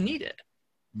 because that is needed.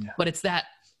 Yeah. But it's that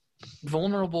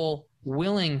vulnerable,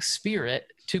 willing spirit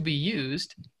to be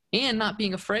used, and not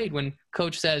being afraid when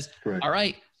coach says, all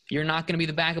right, you're not going to be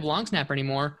the backup long snapper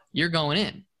anymore. You're going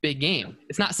in. Big game.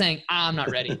 It's not saying, I'm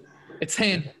not ready. It's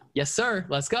saying, yes, sir,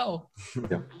 let's go.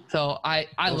 Yeah. So I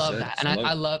love that. And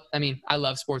I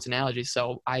love sports analogies.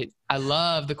 So I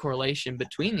love the correlation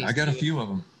between these. I got a few of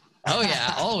them. Oh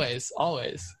yeah. Always.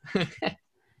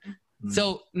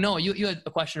 So no, you had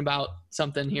a question about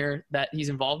something here that he's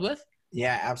involved with?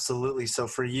 Yeah, absolutely. So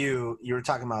for you were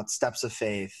talking about steps of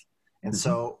faith. And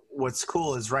so what's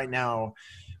cool is right now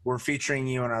we're featuring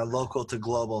you in our local to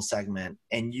global segment,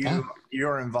 and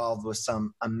you're involved with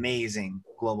some amazing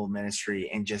global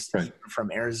ministry, and just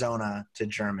from Arizona to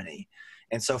Germany.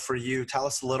 And so for you, tell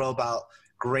us a little about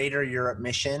Greater Europe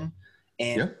Mission,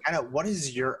 and kind of what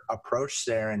is your approach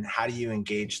there, and how do you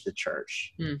engage the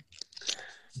church?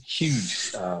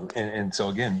 Huge. And so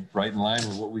again, right in line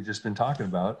with what we've just been talking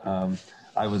about,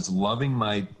 I was loving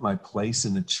my place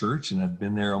in the church, and I've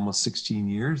been there almost 16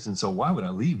 years. And so why would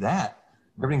I leave that?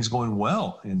 Everything's going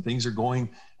well, and things are going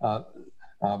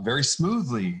very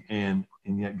smoothly. And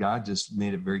yet God just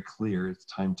made it very clear it's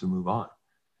time to move on.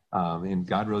 And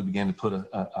God really began to put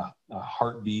a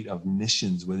heartbeat of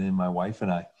missions within my wife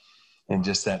and I, and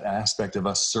just that aspect of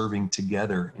us serving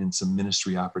together in some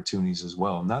ministry opportunities as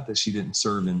well. Not that she didn't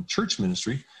serve in church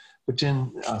ministry, but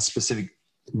in a specific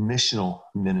missional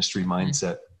ministry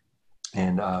mindset.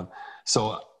 And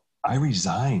so I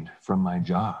resigned from my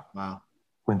job. Wow.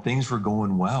 When things were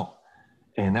going well.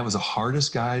 And that was the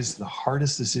hardest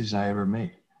decision I ever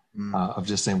made, of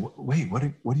just saying, wait, what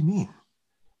do you mean?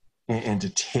 And to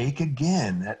take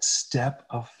again that step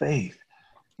of faith,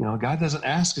 God doesn't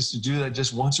ask us to do that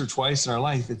just once or twice in our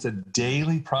life. It's a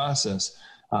daily process.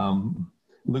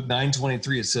 Luke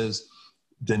 9:23, it says,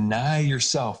 deny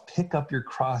yourself, pick up your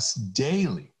cross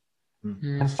daily,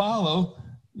 and follow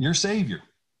your Savior.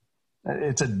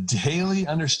 It's a daily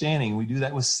understanding. We do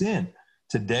that with sin.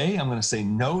 Today, I'm going to say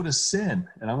no to sin,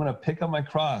 and I'm going to pick up my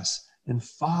cross and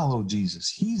follow Jesus.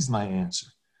 He's my answer.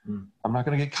 I'm not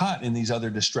going to get caught in these other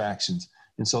distractions.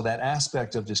 And so that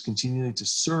aspect of just continuing to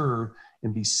serve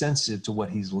and be sensitive to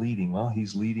what he's leading. Well,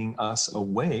 he's leading us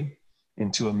away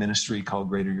into a ministry called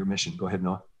Greater Your Mission. Go ahead,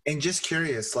 Noah. And just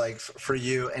curious, like for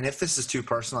you, and if this is too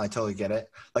personal, I totally get it.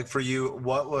 Like for you,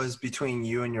 what was between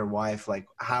you and your wife? Like,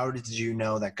 how did you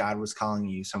know that God was calling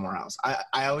you somewhere else?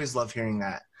 I always love hearing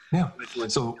that. Yeah.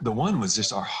 So the one was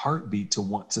just our heartbeat to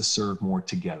want to serve more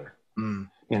together. And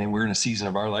then we're in a season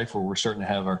of our life where we're starting to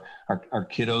have our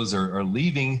kiddos are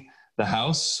leaving the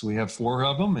house. We have 4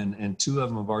 of them, and 2 of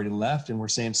them have already left. And we're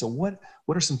saying, so what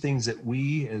are some things that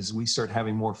as we start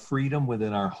having more freedom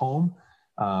within our home,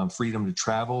 freedom to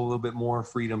travel a little bit more,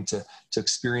 freedom to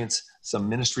experience some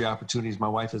ministry opportunities. My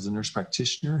wife is a nurse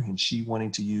practitioner, and she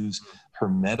wanting to use her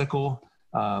medical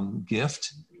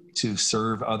gift to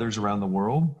serve others around the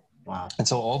world. Wow. And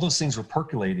so all those things were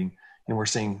percolating, and we're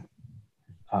saying,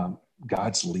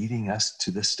 God's leading us to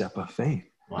this step of faith.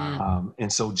 Wow.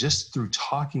 And so just through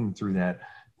talking through that,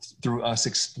 through us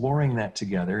exploring that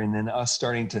together, and then us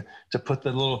starting to put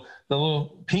the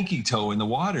little pinky toe in the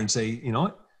water and say, you know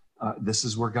what, this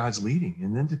is where God's leading.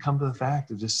 And then to come to the fact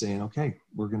of just saying, okay,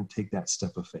 we're going to take that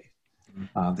step of faith.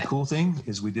 The cool thing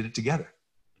is we did it together.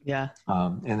 Yeah.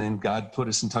 And then God put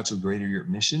us in touch with Greater Your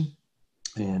Mission,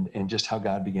 and just how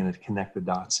God began to connect the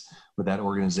dots with that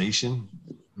organization,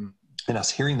 and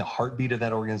us hearing the heartbeat of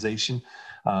that organization.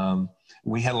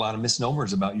 We had a lot of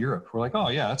misnomers about Europe. We're like, oh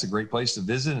yeah, that's a great place to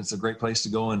visit. It's a great place to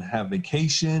go and have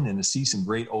vacation and to see some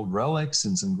great old relics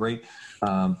and some great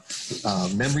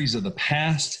memories of the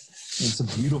past and some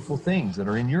beautiful things that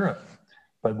are in Europe.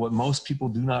 But what most people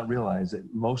do not realize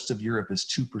that most of Europe is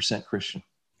 2% Christian.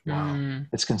 Wow.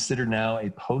 It's considered now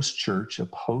a post-church, a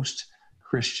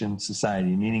post-Christian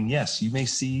society, meaning, yes, you may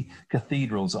see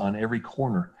cathedrals on every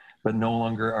corner, but no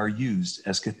longer are used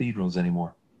as cathedrals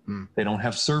anymore. They don't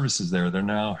have services there. They're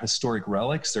now historic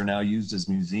relics. They're now used as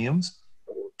museums,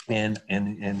 and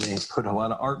they put a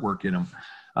lot of artwork in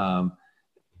them.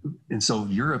 And so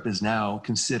Europe is now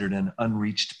considered an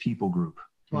unreached people group.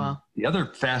 Wow. The other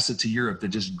facet to Europe that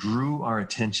just drew our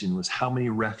attention was how many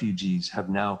refugees have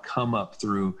now come up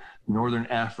through Northern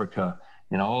Africa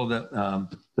and all the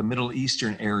Middle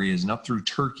Eastern areas and up through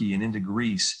Turkey and into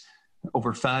Greece.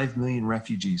 Over 5 million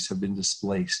refugees have been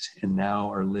displaced and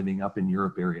now are living up in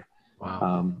Europe area.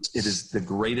 Wow. It is the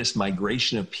greatest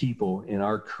migration of people in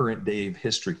our current day of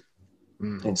history.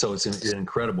 And so it's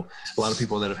incredible. A lot of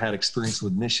people that have had experience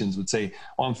with missions would say,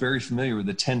 oh, I'm very familiar with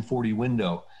the 1040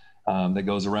 window that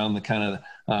goes around the kind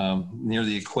of near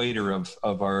the equator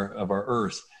of our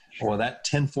earth. Well, that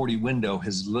 1040 window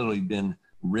has literally been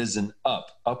risen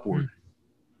upward.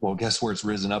 Well, guess where it's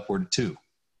risen upward to?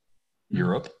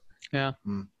 Europe. Yeah.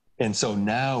 And so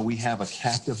now we have a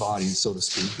captive audience, so to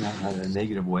speak, not in a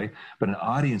negative way, but an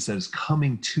audience that is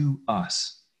coming to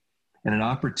us, and an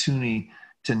opportunity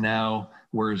to now,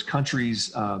 whereas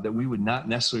countries that we would not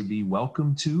necessarily be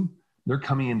welcome to, they're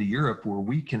coming into Europe where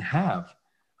we can have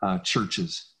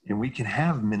churches, and we can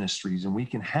have ministries, and we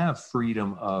can have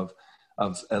freedom of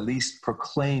at least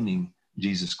proclaiming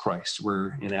Jesus Christ.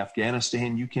 Where in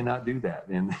Afghanistan, you cannot do that.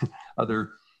 And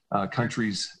other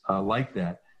countries like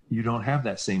that, you don't have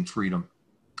that same freedom.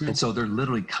 And so they're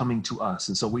literally coming to us.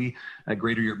 And so we at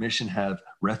Greater Europe Mission have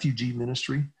refugee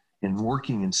ministry and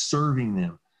working and serving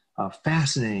them.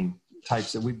 Fascinating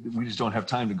types that we just don't have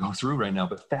time to go through right now,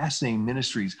 but fascinating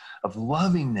ministries of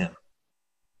loving them.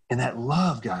 And that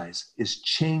love, guys, is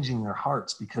changing their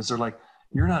hearts, because they're like,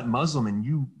 you're not Muslim and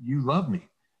you love me.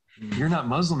 You're not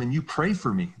Muslim and you pray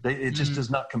for me. It just does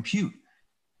not compute.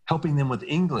 Helping them with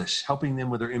English, helping them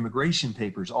with their immigration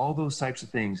papers, all those types of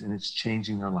things, and it's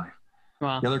changing their life.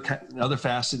 Wow. The other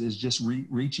facet is just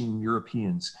reaching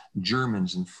Europeans,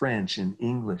 Germans and French and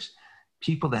English,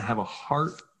 people that have a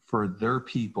heart for their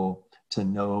people to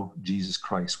know Jesus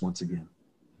Christ once again.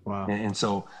 Wow. And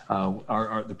so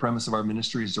the premise of our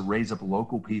ministry is to raise up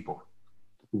local people,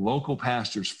 local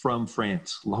pastors from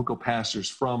France, local pastors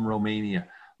from Romania,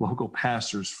 local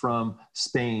pastors from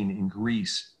Spain and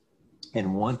Greece,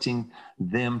 and wanting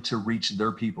them to reach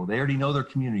their people. They already know their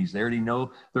communities. They already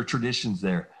know their traditions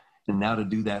there. And now to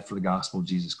do that for the gospel of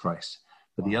Jesus Christ.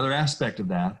 But the other aspect of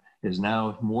that is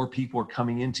now more people are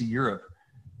coming into Europe.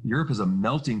 Europe is a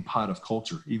melting pot of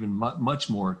culture, even much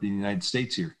more than the United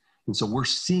States here. And so we're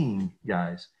seeing,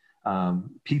 guys,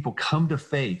 people come to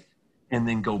faith and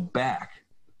then go back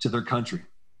to their country.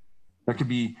 That could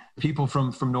be people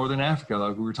from Northern Africa,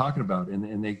 like we were talking about,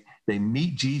 and they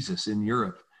meet Jesus in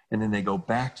Europe, and then they go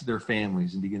back to their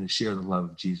families and begin to share the love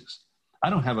of Jesus. I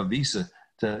don't have a visa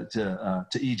to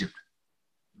Egypt,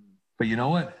 but you know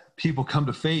what? People come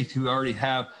to faith who already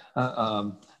have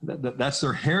that's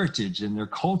their heritage and their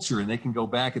culture, and they can go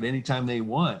back at any time they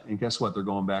want. And guess what? They're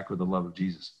going back with the love of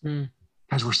Jesus.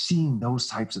 Guys, we're seeing those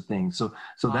types of things. So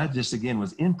that just, again,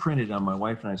 was imprinted on my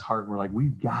wife and I's heart. And we're like,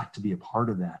 we've got to be a part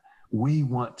of that. We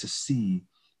want to see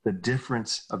the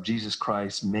difference of Jesus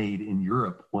Christ made in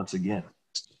Europe once again.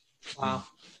 Wow.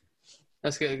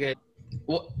 That's good.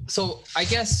 Well, so I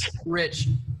guess, Rich,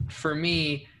 for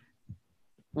me,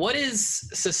 what is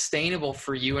sustainable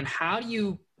for you, and how do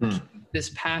you keep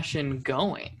this passion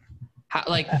going? How,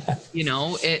 like, you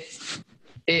know,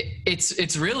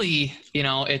 it's really, you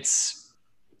know, it's,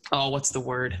 oh, what's the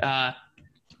word? I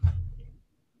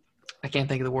can't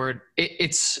think of the word.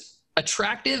 It's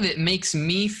attractive. It makes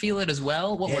me feel it as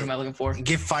well. What word am I looking for?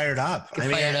 Get fired up.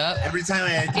 Fired up. Every time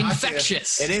I talk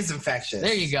infectious. To you, it is infectious.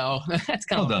 There you go. That's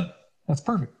kind well done. That's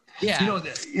perfect. Yeah.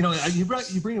 You know, you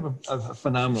bring up a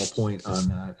phenomenal point on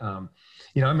that.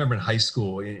 You know, I remember in high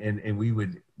school, and we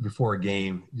would, before a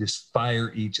game, just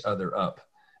fire each other up,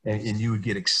 and you would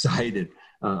get excited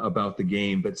about the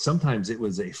game. But sometimes it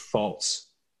was a false,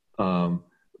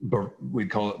 we'd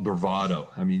call it bravado.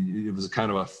 I mean, it was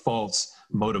kind of a false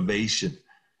motivation.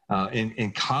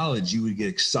 In college, you would get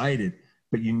excited,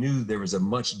 but you knew there was a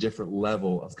much different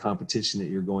level of competition that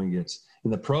you're going against.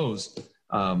 In the pros,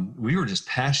 we were just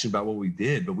passionate about what we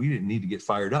did, but we didn't need to get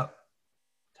fired up.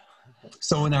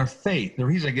 So in our faith, the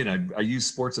reason, again, I use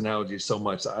sports analogies so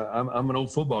much. I'm an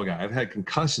old football guy. I've had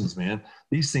concussions, man.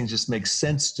 These things just make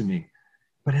sense to me.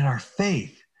 But in our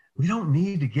faith, we don't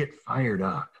need to get fired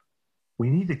up.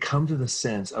 We need to come to the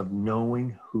sense of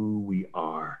knowing who we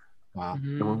are. Wow.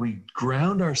 Mm-hmm. And when we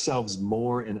ground ourselves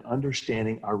more in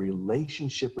understanding our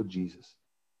relationship with Jesus,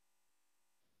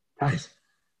 guys,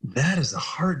 that is the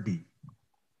heartbeat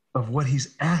of what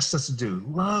he's asked us to do.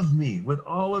 Love me with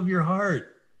all of your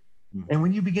heart. Mm-hmm. And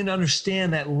when you begin to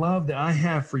understand that love that I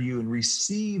have for you and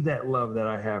receive that love that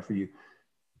I have for you,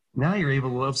 now you're able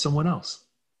to love someone else.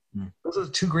 Mm-hmm. Those are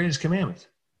the two greatest commandments.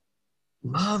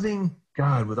 Loving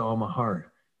God with all my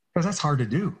heart. Because that's hard to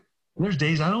do. And there's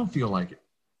days I don't feel like it.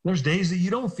 There's days that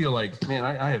you don't feel like, man,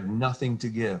 I have nothing to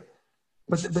give.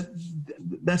 But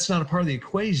that's not a part of the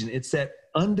equation. It's that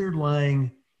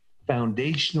underlying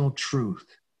foundational truth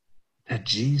that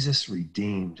Jesus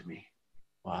redeemed me.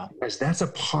 Wow. Guys, that's a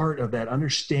part of that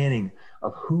understanding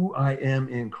of who I am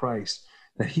in Christ,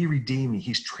 that he redeemed me.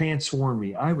 He's transformed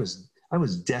me. I was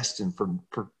destined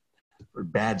for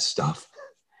bad stuff.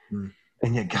 Mm.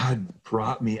 And yet God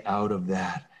brought me out of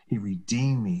that. He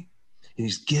redeemed me. And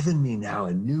he's given me now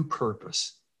a new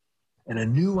purpose and a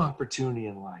new opportunity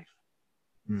in life.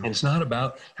 Mm. And it's not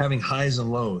about having highs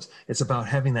and lows. It's about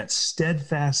having that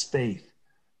steadfast faith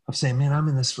of saying, man, I'm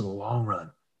in this for the long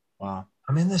run. Wow.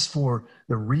 I'm in this for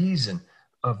the reason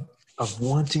of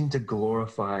wanting to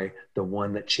glorify the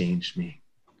one that changed me.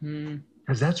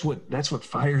 Because that's what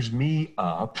fires me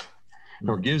up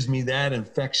or gives me that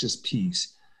infectious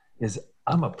peace, is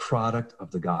I'm a product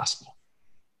of the gospel.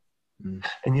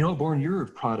 And you know, Born, you're a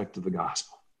product of the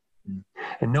gospel.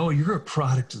 And Noah, you're a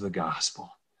product of the gospel.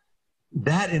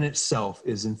 That in itself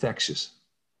is infectious.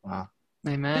 Wow.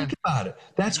 Amen. Think about it.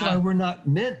 That's why we're not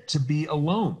meant to be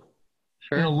alone.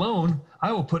 Sure. And alone,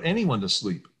 I will put anyone to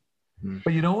sleep.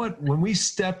 But you know what? When we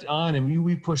stepped on and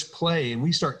we push play and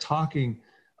we start talking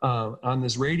on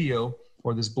this radio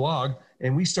or this blog,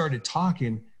 and we started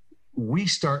talking, we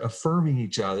start affirming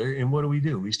each other. And what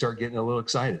do? We start getting a little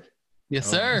excited. Yes,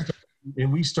 sir.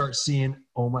 And we start seeing,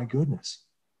 oh my goodness,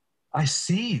 I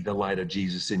see the light of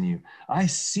Jesus in you. I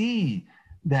see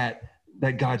that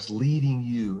God's leading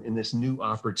you in this new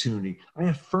opportunity. I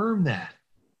affirm that.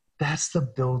 That's the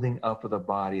building up of the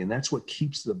body. And that's what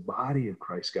keeps the body of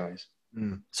Christ, guys.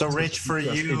 So Rich, for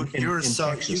you,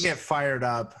 you get fired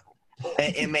up.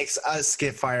 It makes us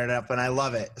get fired up, and I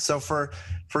love it. So for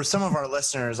some of our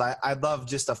listeners, I'd love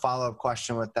just a follow-up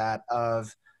question with that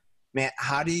of, man,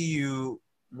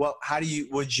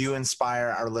 would you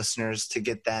inspire our listeners to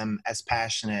get them as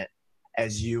passionate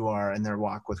as you are in their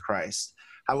walk with Christ?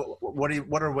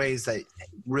 What are ways that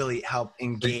really help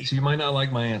engage? So you might not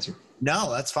like my answer.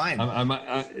 No, that's fine.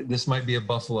 This might be a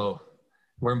Buffalo.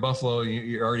 We're in Buffalo.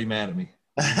 You're already mad at me.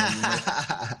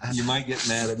 You might get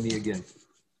mad at me again.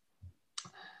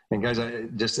 And guys,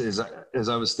 just as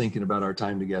I was thinking about our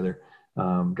time together,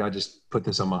 God just put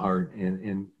this on my heart,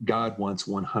 and God wants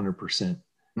 100%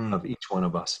 of each one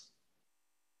of us.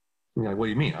 You're like, what do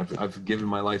you mean? I've given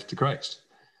my life to Christ.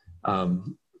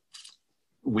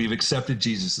 We've accepted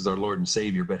Jesus as our Lord and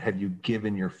Savior, but have you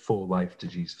given your full life to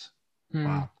Jesus?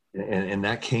 Wow. And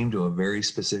that came to a very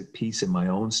specific piece in my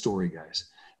own story, guys.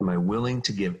 Am I willing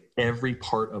to give every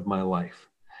part of my life?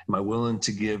 Am I willing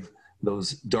to give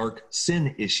those dark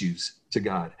sin issues to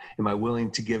God? Am I willing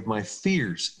to give my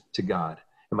fears to God?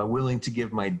 Am I willing to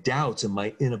give my doubts and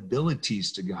my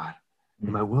inabilities to God?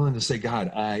 Am I willing to say,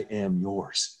 God, I am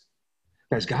yours?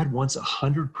 Guys, God wants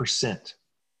 100%,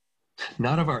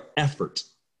 not of our effort,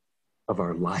 of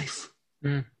our life.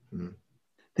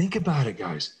 Think about it,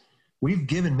 guys. We've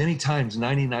given many times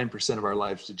 99% of our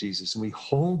lives to Jesus, and we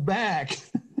hold back.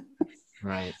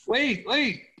 Right. Wait.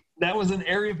 That was an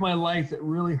area of my life that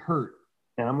really hurt,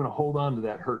 and I'm going to hold on to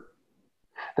that hurt.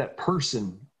 That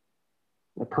person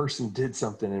did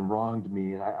something and wronged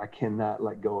me, and I cannot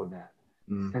let go of that.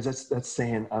 Because that's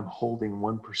saying I'm holding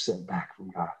 1% back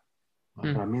from God.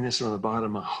 And I mean this from the bottom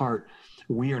of my heart.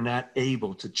 We are not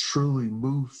able to truly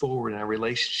move forward in our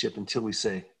relationship until we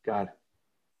say, God,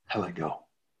 I let go.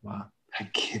 Wow. I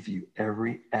give you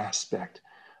every aspect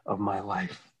of my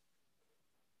life.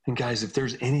 And guys, if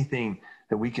there's anything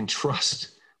that we can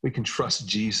trust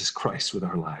Jesus Christ with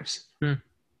our lives.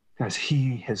 Guys,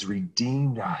 he has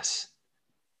redeemed us.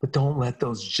 But don't let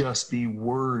those just be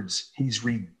words. He's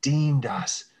redeemed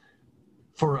us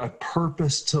for a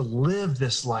purpose to live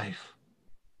this life.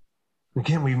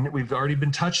 Again, we've already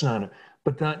been touching on it,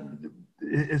 but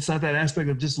it's not that aspect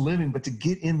of just living, but to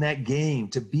get in that game,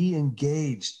 to be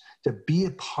engaged, to be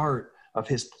a part of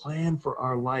his plan for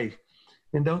our life.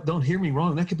 And don't hear me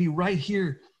wrong. That could be right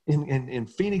here in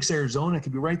Phoenix, Arizona. It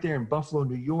could be right there in Buffalo,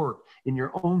 New York, in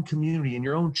your own community, in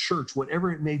your own church,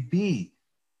 whatever it may be.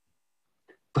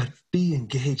 But be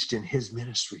engaged in his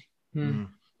ministry.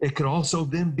 It could also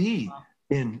then be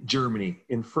in Germany,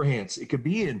 in France. It could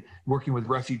be in working with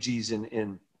refugees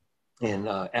in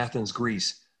Athens,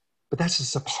 Greece. But that's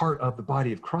just a part of the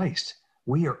body of Christ.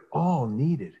 We are all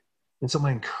needed. And so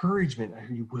my encouragement,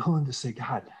 are you willing to say,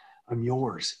 God, I'm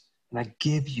yours, and I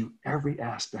give you every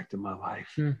aspect of my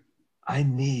life. I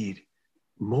need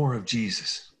more of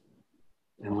Jesus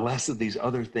and less of these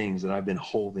other things that I've been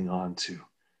holding on to.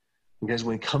 And guys,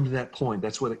 when we come to that point,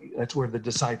 that's where the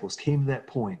disciples came to that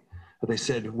point. But they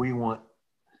said, we want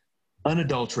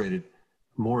unadulterated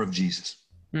more of Jesus.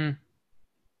 Wow.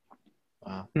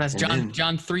 And that's John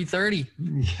 3:30.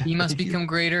 He must become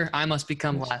greater, I must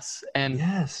become less. And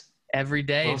every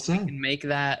day, if we can make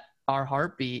that our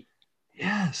heartbeat,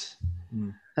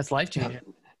 that's life-changing.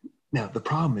 Now, the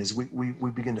problem is we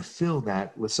begin to fill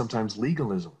that with sometimes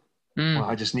legalism. Well,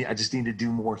 I just need to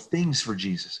do more things for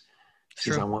Jesus.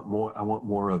 Because I want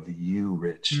more of you,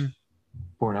 Rich.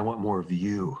 Or I want more of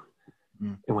you.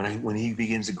 And when he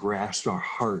begins to grasp our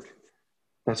heart,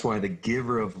 that's why the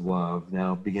giver of love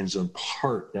now begins to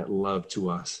impart that love to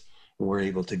us, and we're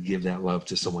able to give that love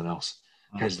to someone else.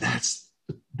 Because that's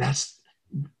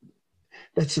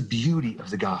the beauty of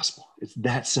the gospel. It's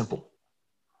that simple.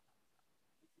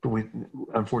 But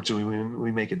unfortunately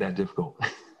we make it that difficult.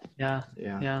 Yeah.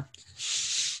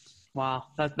 Wow,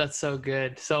 that's so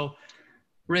good. So,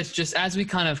 Rich, just as we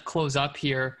kind of close up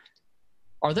here,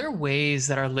 are there ways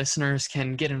that our listeners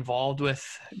can get involved with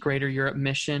Greater Europe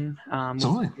Mission, what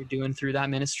you're doing through that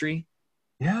ministry?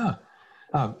 Yeah.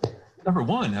 Number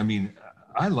one, I mean,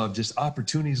 I love just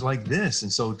opportunities like this.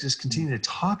 And so just continue to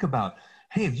talk about,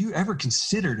 hey, have you ever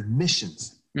considered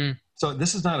missions? So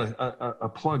this is not a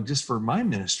plug just for my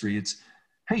ministry. It's,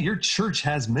 hey, your church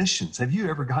has missions. Have you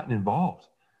ever gotten involved?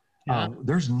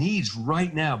 There's needs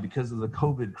right now because of the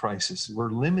COVID crisis. We're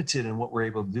limited in what we're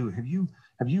able to do. Have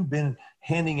you been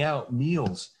handing out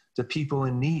meals to people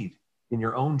in need in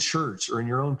your own church or in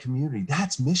your own community?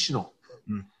 That's missional.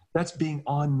 That's being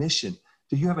on mission.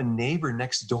 Do you have a neighbor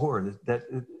next door that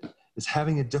is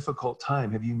having a difficult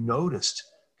time? Have you noticed,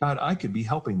 God, I could be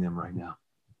helping them right now?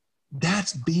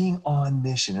 That's being on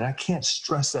mission. And I can't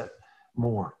stress that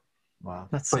more. Wow.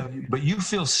 But you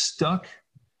feel stuck.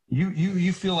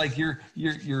 You feel like you're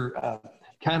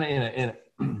kind of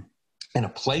in a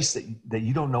place that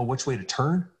you don't know which way to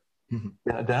turn.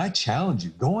 Then I challenge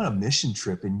you, go on a mission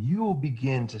trip and you will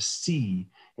begin to see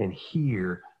and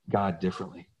hear God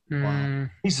differently. Wow.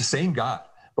 He's the same God,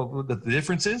 but the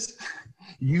difference is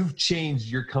you've changed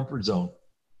your comfort zone.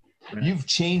 Right. You've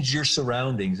changed your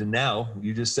surroundings, and now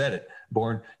you just said it,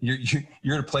 Born. You're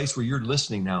in a place where you're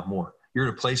listening now more. You're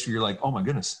in a place where you're like, oh my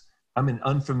goodness, I'm in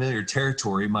unfamiliar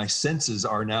territory. My senses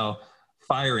are now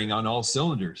firing on all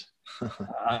cylinders.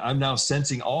 I'm now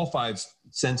sensing all 5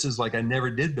 senses like I never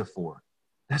did before.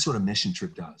 That's what a mission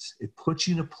trip does. It puts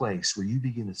you in a place where you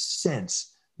begin to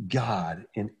sense God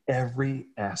in every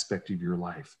aspect of your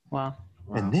life. Wow.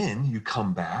 And then you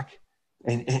come back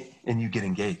and you get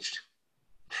engaged.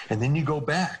 And then you go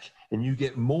back and you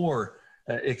get more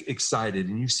excited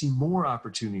and you see more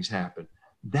opportunities happen.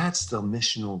 That's the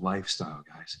missional lifestyle,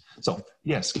 guys. So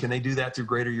yes, can they do that through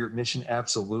Greater Europe Mission?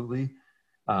 Absolutely.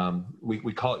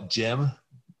 We call it GEM,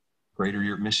 Greater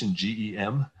Europe Mission,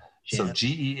 GEM. So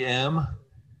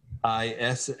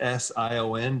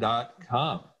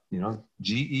GEMISSION.com.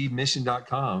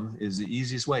 GEmission.com is the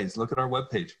easiest way. Look at our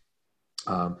webpage.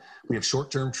 We have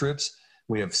short-term trips.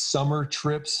 We have summer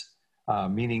trips,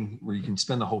 meaning where you can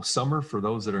spend the whole summer for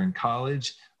those that are in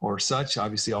college or such.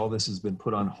 Obviously, all this has been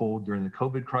put on hold during the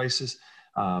COVID crisis.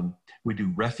 We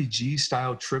do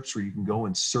refugee-style trips where you can go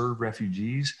and serve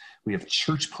refugees. We have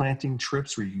church planting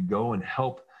trips where you can go and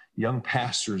help young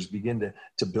pastors begin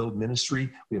to build ministry.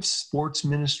 We have sports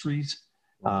ministries.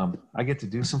 I get to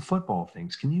do some football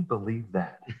things. Can you believe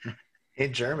that?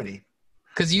 In Germany.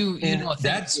 Because you know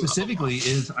that specifically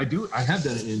is I have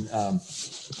done it in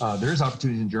there's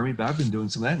opportunities in Germany, but I've been doing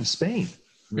some of that in Spain.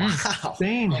 Wow.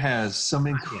 Spain has some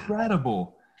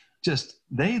incredible,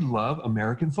 they love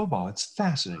American football. It's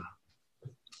fascinating.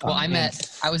 Well,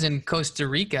 I was in Costa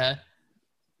Rica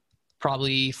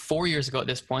probably 4 years ago at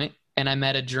this point, and I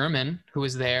met a German who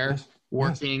was there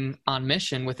working on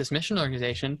mission with this mission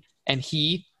organization, and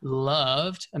he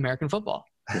loved American football.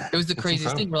 It was the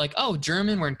craziest thing. We're like, oh,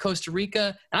 German, we're in Costa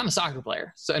Rica, and I'm a soccer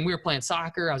player. And we were playing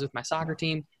soccer. I was with my soccer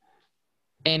team,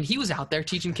 and he was out there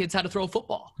teaching kids how to throw a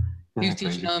football. He was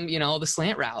teaching them, the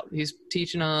slant route. He's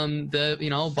teaching them the,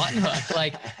 button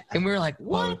hook. And we were like,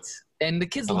 what? And the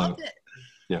kids loved it.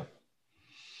 Yeah.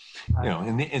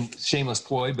 And shameless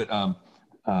ploy, but the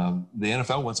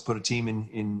NFL wants to put a team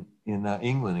in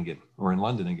England again, or in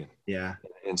London again. Yeah.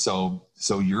 And so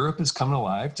Europe is coming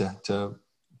alive to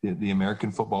the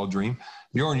American football dream.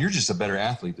 Bjorn, you're just a better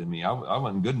athlete than me. I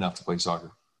wasn't good enough to play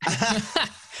soccer.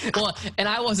 Well, and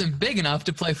I wasn't big enough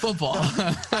to play football.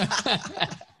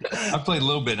 I played a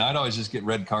little bit, and I'd always just get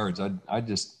red cards.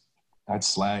 I'd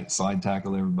slide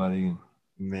tackle everybody.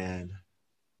 Man,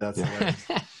 that's hilarious.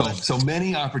 So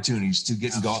many opportunities to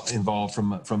get involved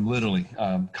from literally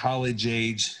college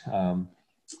age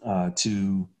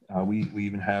to we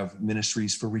even have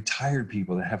ministries for retired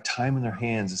people that have time in their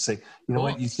hands and say, you know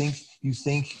what, you think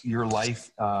your life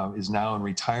is now in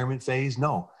retirement phase?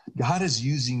 No, God is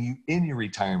using you in your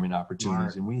retirement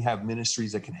opportunities. And we have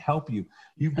ministries that can help you.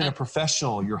 You've been a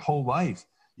professional your whole life.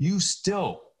 You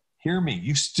still, hear me,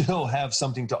 you still have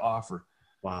something to offer.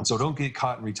 Wow. And so don't get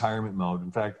caught in retirement mode.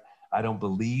 In fact, I don't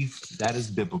believe that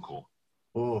is biblical.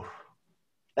 Ooh,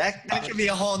 that could be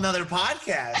a whole nother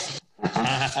podcast.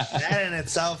 That in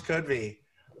itself could be.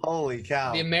 Holy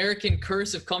cow. The American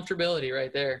curse of comfortability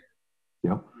right there.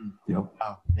 Yep.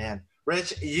 Oh, man.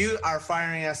 Rich, you are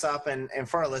firing us up. And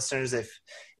for our listeners,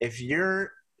 if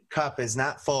your cup is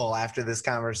not full after this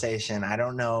conversation, I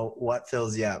don't know what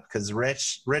fills you up, because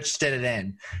Rich did it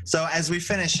in. So as we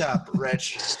finish up,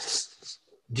 Rich,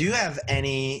 do you have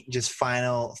any just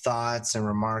final thoughts and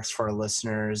remarks for our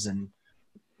listeners, and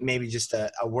maybe just a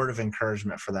word of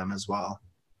encouragement for them as well?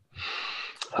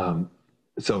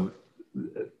 So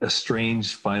a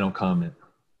strange final comment.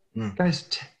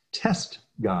 Guys, test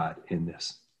God in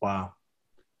this. Wow.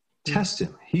 Test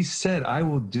him. He said, I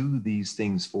will do these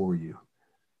things for you.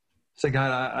 Say,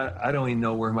 God, I don't even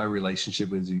know where my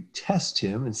relationship is. You test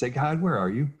him and say, God, where are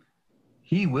you?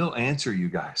 He will answer you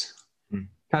guys.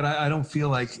 God, I don't feel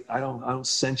like, I don't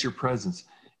sense your presence.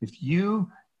 If you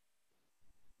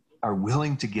are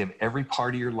willing to give every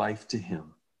part of your life to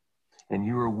him, and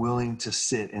you are willing to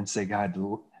sit and say, God,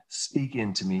 speak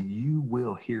into me, you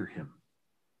will hear him.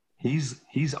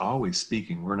 He's always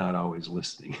speaking. We're not always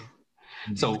listening.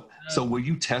 So will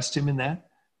you test him in that?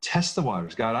 Test the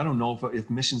waters. God, I don't know if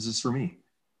missions is for me.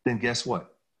 Then guess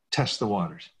what? Test the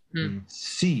waters.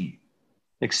 See,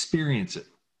 experience it.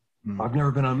 I've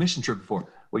never been on a mission trip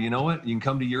before. Well, you know what? You can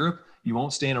come to Europe. You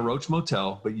won't stay in a Roach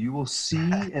Motel, but you will see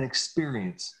and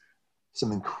experience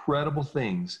some incredible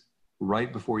things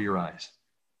right before your eyes.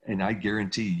 And I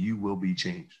guarantee you will be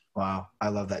changed. Wow. I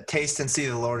love that. Taste and see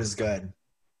the Lord is good.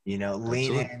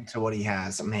 Lean into what he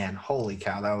has. Man, holy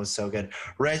cow. That was so good.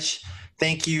 Rich,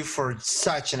 thank you for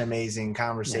such an amazing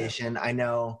conversation. Yeah. I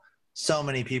know so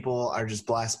many people are just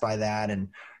blessed by that. And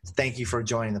thank you for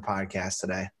joining the podcast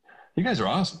today. You guys are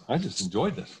awesome. I just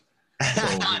enjoyed this.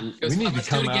 So we need to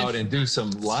come out and do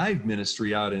some live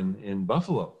ministry out in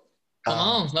Buffalo. Come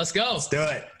on, let's go. Let's do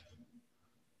it.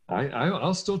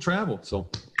 I'll still travel. So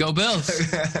Go Bills.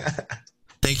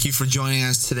 Thank you for joining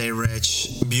us today,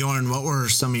 Rich. Bjorn, what were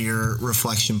some of your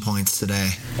reflection points today?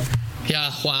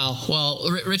 Yeah, wow. Well,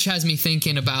 Rich has me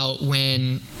thinking about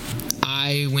when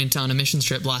I went on a mission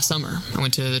trip last summer. I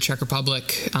went to the Czech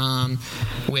Republic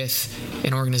with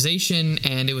an organization,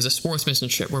 and it was a sports mission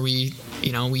trip where we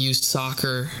used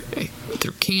soccer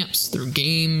through camps, through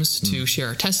games, to share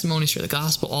our testimony, share the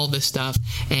gospel, all this stuff.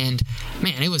 And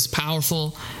man, it was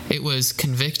powerful. It was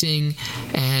convicting,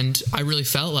 and I really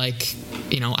felt like,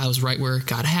 I was right where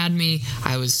God had me.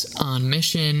 I was on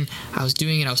mission. I was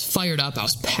doing it. I was fired up. I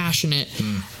was passionate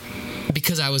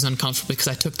because I was uncomfortable, because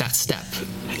I took that step.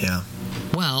 Yeah.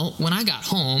 Well, when I got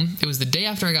home, it was the day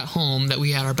after I got home that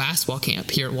we had our basketball camp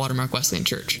here at Watermark Wesleyan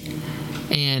Church.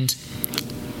 And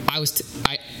I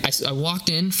walked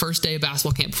in first day of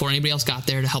basketball camp before anybody else got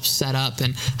there to help set up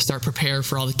and start prepare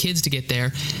for all the kids to get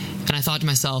there. And I thought to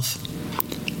myself,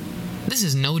 this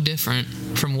is no different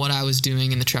from what I was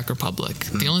doing in the Czech Republic.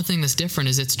 The only thing that's different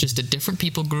is it's just a different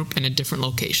people group in a different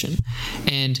location.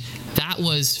 And that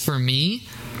was, for me,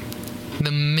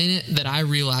 the minute that I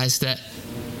realized that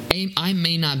I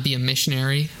may not be a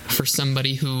missionary for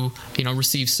somebody who,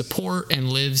 receives support and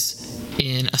lives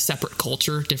in a separate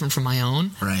culture different from my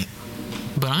own. Right.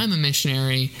 But I'm a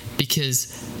missionary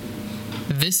because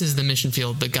this is the mission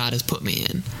field that God has put me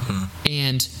in.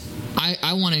 And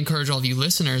I want to encourage all of you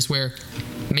listeners where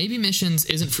maybe missions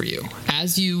isn't for you.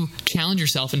 As you challenge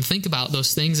yourself and think about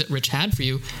those things that Rich had for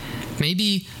you,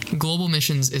 maybe global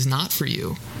missions is not for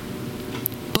you.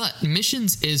 But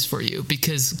missions is for you,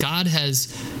 because God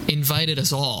has invited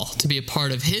us all to be a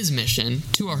part of his mission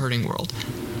to our hurting world.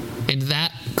 And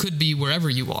that could be wherever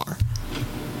you are,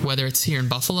 whether it's here in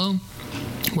Buffalo,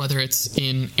 whether it's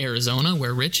in Arizona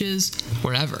where Rich is,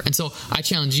 wherever. And so I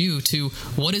challenge you to,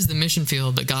 what is the mission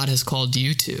field that God has called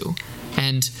you to?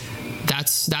 And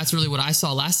that's really what I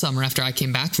saw last summer after I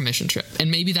came back from mission trip. And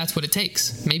maybe that's what it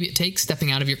takes. Maybe it takes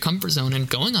stepping out of your comfort zone and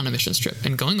going on a mission trip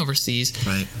and going overseas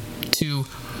to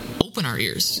open our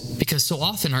ears, because so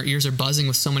often our ears are buzzing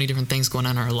with so many different things going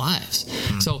on in our lives.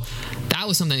 So that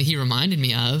was something that he reminded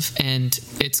me of, and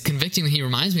it's convicting that he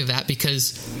reminds me of that,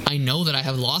 because I know that I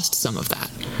have lost some of that,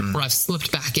 where I've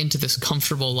slipped back into this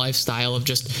comfortable lifestyle of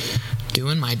just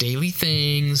doing my daily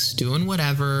things, doing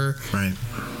whatever. Right.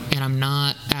 And I'm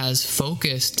not as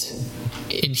focused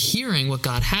in hearing what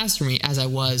God has for me as I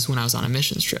was when I was on a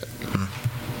missions trip.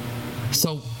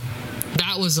 So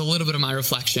that was a little bit of my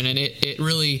reflection, and it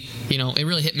really, it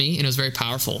really hit me, and it was very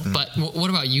powerful. But what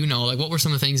about you, Noah? Like, what were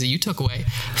some of the things that you took away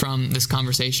from this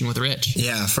conversation with Rich?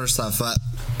 Yeah, first off,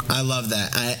 I love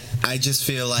that. I just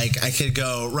feel like I could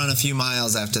go run a few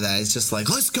miles after that. It's just like,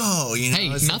 let's go. Hey,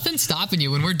 nothing's stopping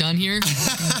you when we're done here.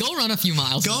 Go run a few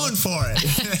miles. Going for it.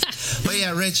 But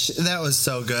yeah, Rich, that was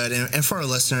so good. And for our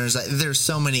listeners, there's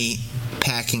so many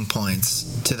packing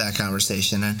points to that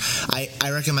conversation. And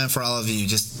I recommend for all of you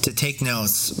just to take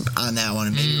notes on that one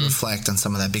and maybe reflect on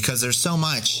some of that, because there's so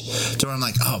much to where I'm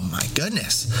like, oh my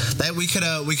goodness, that we could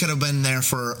have been there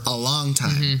for a long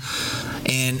time.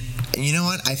 And you know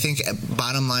what? I think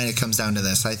bottom line, it comes down to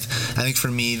this. I think for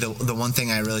me, the one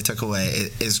thing I really took away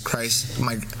is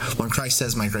when Christ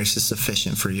says, my grace is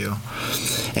sufficient for you.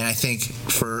 And I think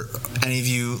for any of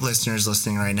you listeners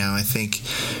listening right now, I think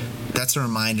that's a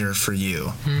reminder for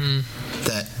you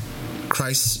that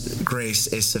Christ's grace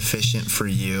is sufficient for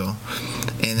you,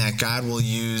 and that God will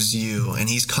use you, and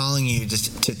he's calling you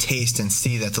to taste and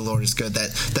see that the Lord is good.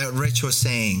 That Rich was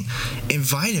saying,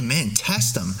 invite him in,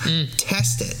 test him,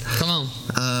 test it. Come on.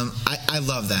 I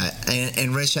love that,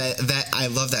 and Rich, I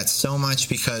love that so much,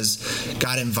 because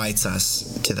God invites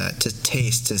us to that, to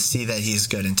taste, to see that he's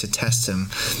good, and to test him,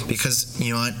 because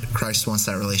you know what, Christ wants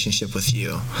that relationship with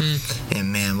you.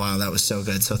 And man, wow, that was so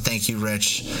good. So thank you,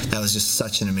 Rich. That was just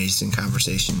such an amazing conversation.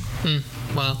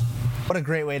 Wow. What a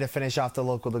great way to finish off the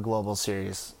Local to Global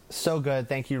series. So good.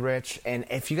 Thank you, Rich. And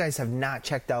if you guys have not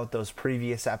checked out those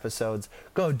previous episodes,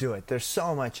 go do it. There's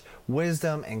so much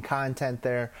wisdom and content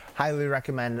there. Highly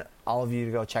recommend all of you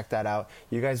to go check that out.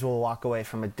 You guys will walk away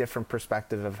from a different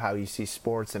perspective of how you see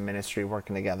sports and ministry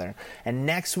working together. And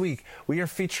next week, we are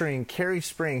featuring Carrie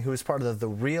Spring, who is part of the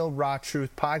Real Raw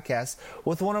Truth podcast,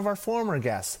 with one of our former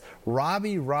guests,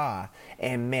 Robbie Raw.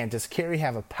 And man, does Carrie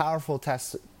have a powerful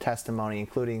testimony,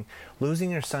 including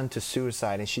losing her son to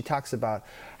suicide. And she talks about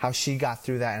how she got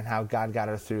through that and how God got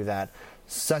her through that.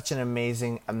 Such an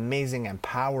amazing and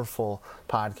powerful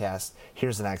podcast.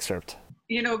 Here's an excerpt.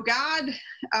 God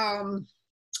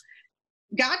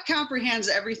comprehends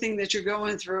everything that you're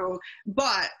going through,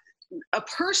 but a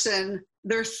person,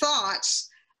 their thoughts,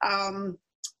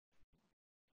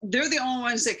 they're the only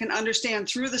ones that can understand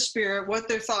through the Spirit what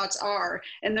their thoughts are.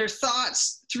 And their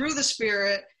thoughts through the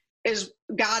Spirit is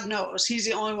God knows. He's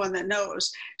the only one that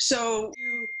knows. So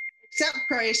you accept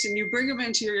Christ and you bring him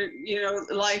into your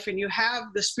life, and you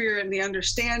have the Spirit and the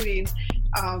understanding,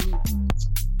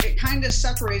 it kind of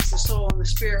separates the soul and the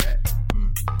spirit.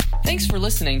 Thanks for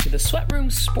listening to the Sweat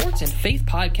Room Sports and Faith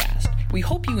Podcast. We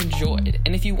hope you enjoyed,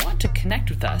 and if you want to connect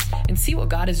with us and see what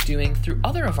God is doing through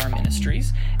other of our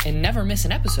ministries and never miss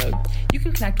an episode, you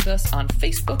can connect with us on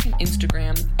Facebook and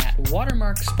Instagram at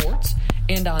Watermark Sports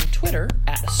and on Twitter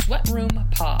at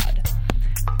SweatRoomPod.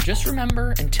 Just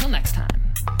remember, until next time,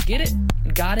 get it,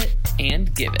 got it,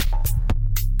 and give it.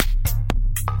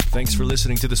 Thanks for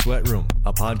listening to The Sweat Room,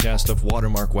 a podcast of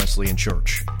Watermark Wesleyan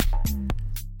Church.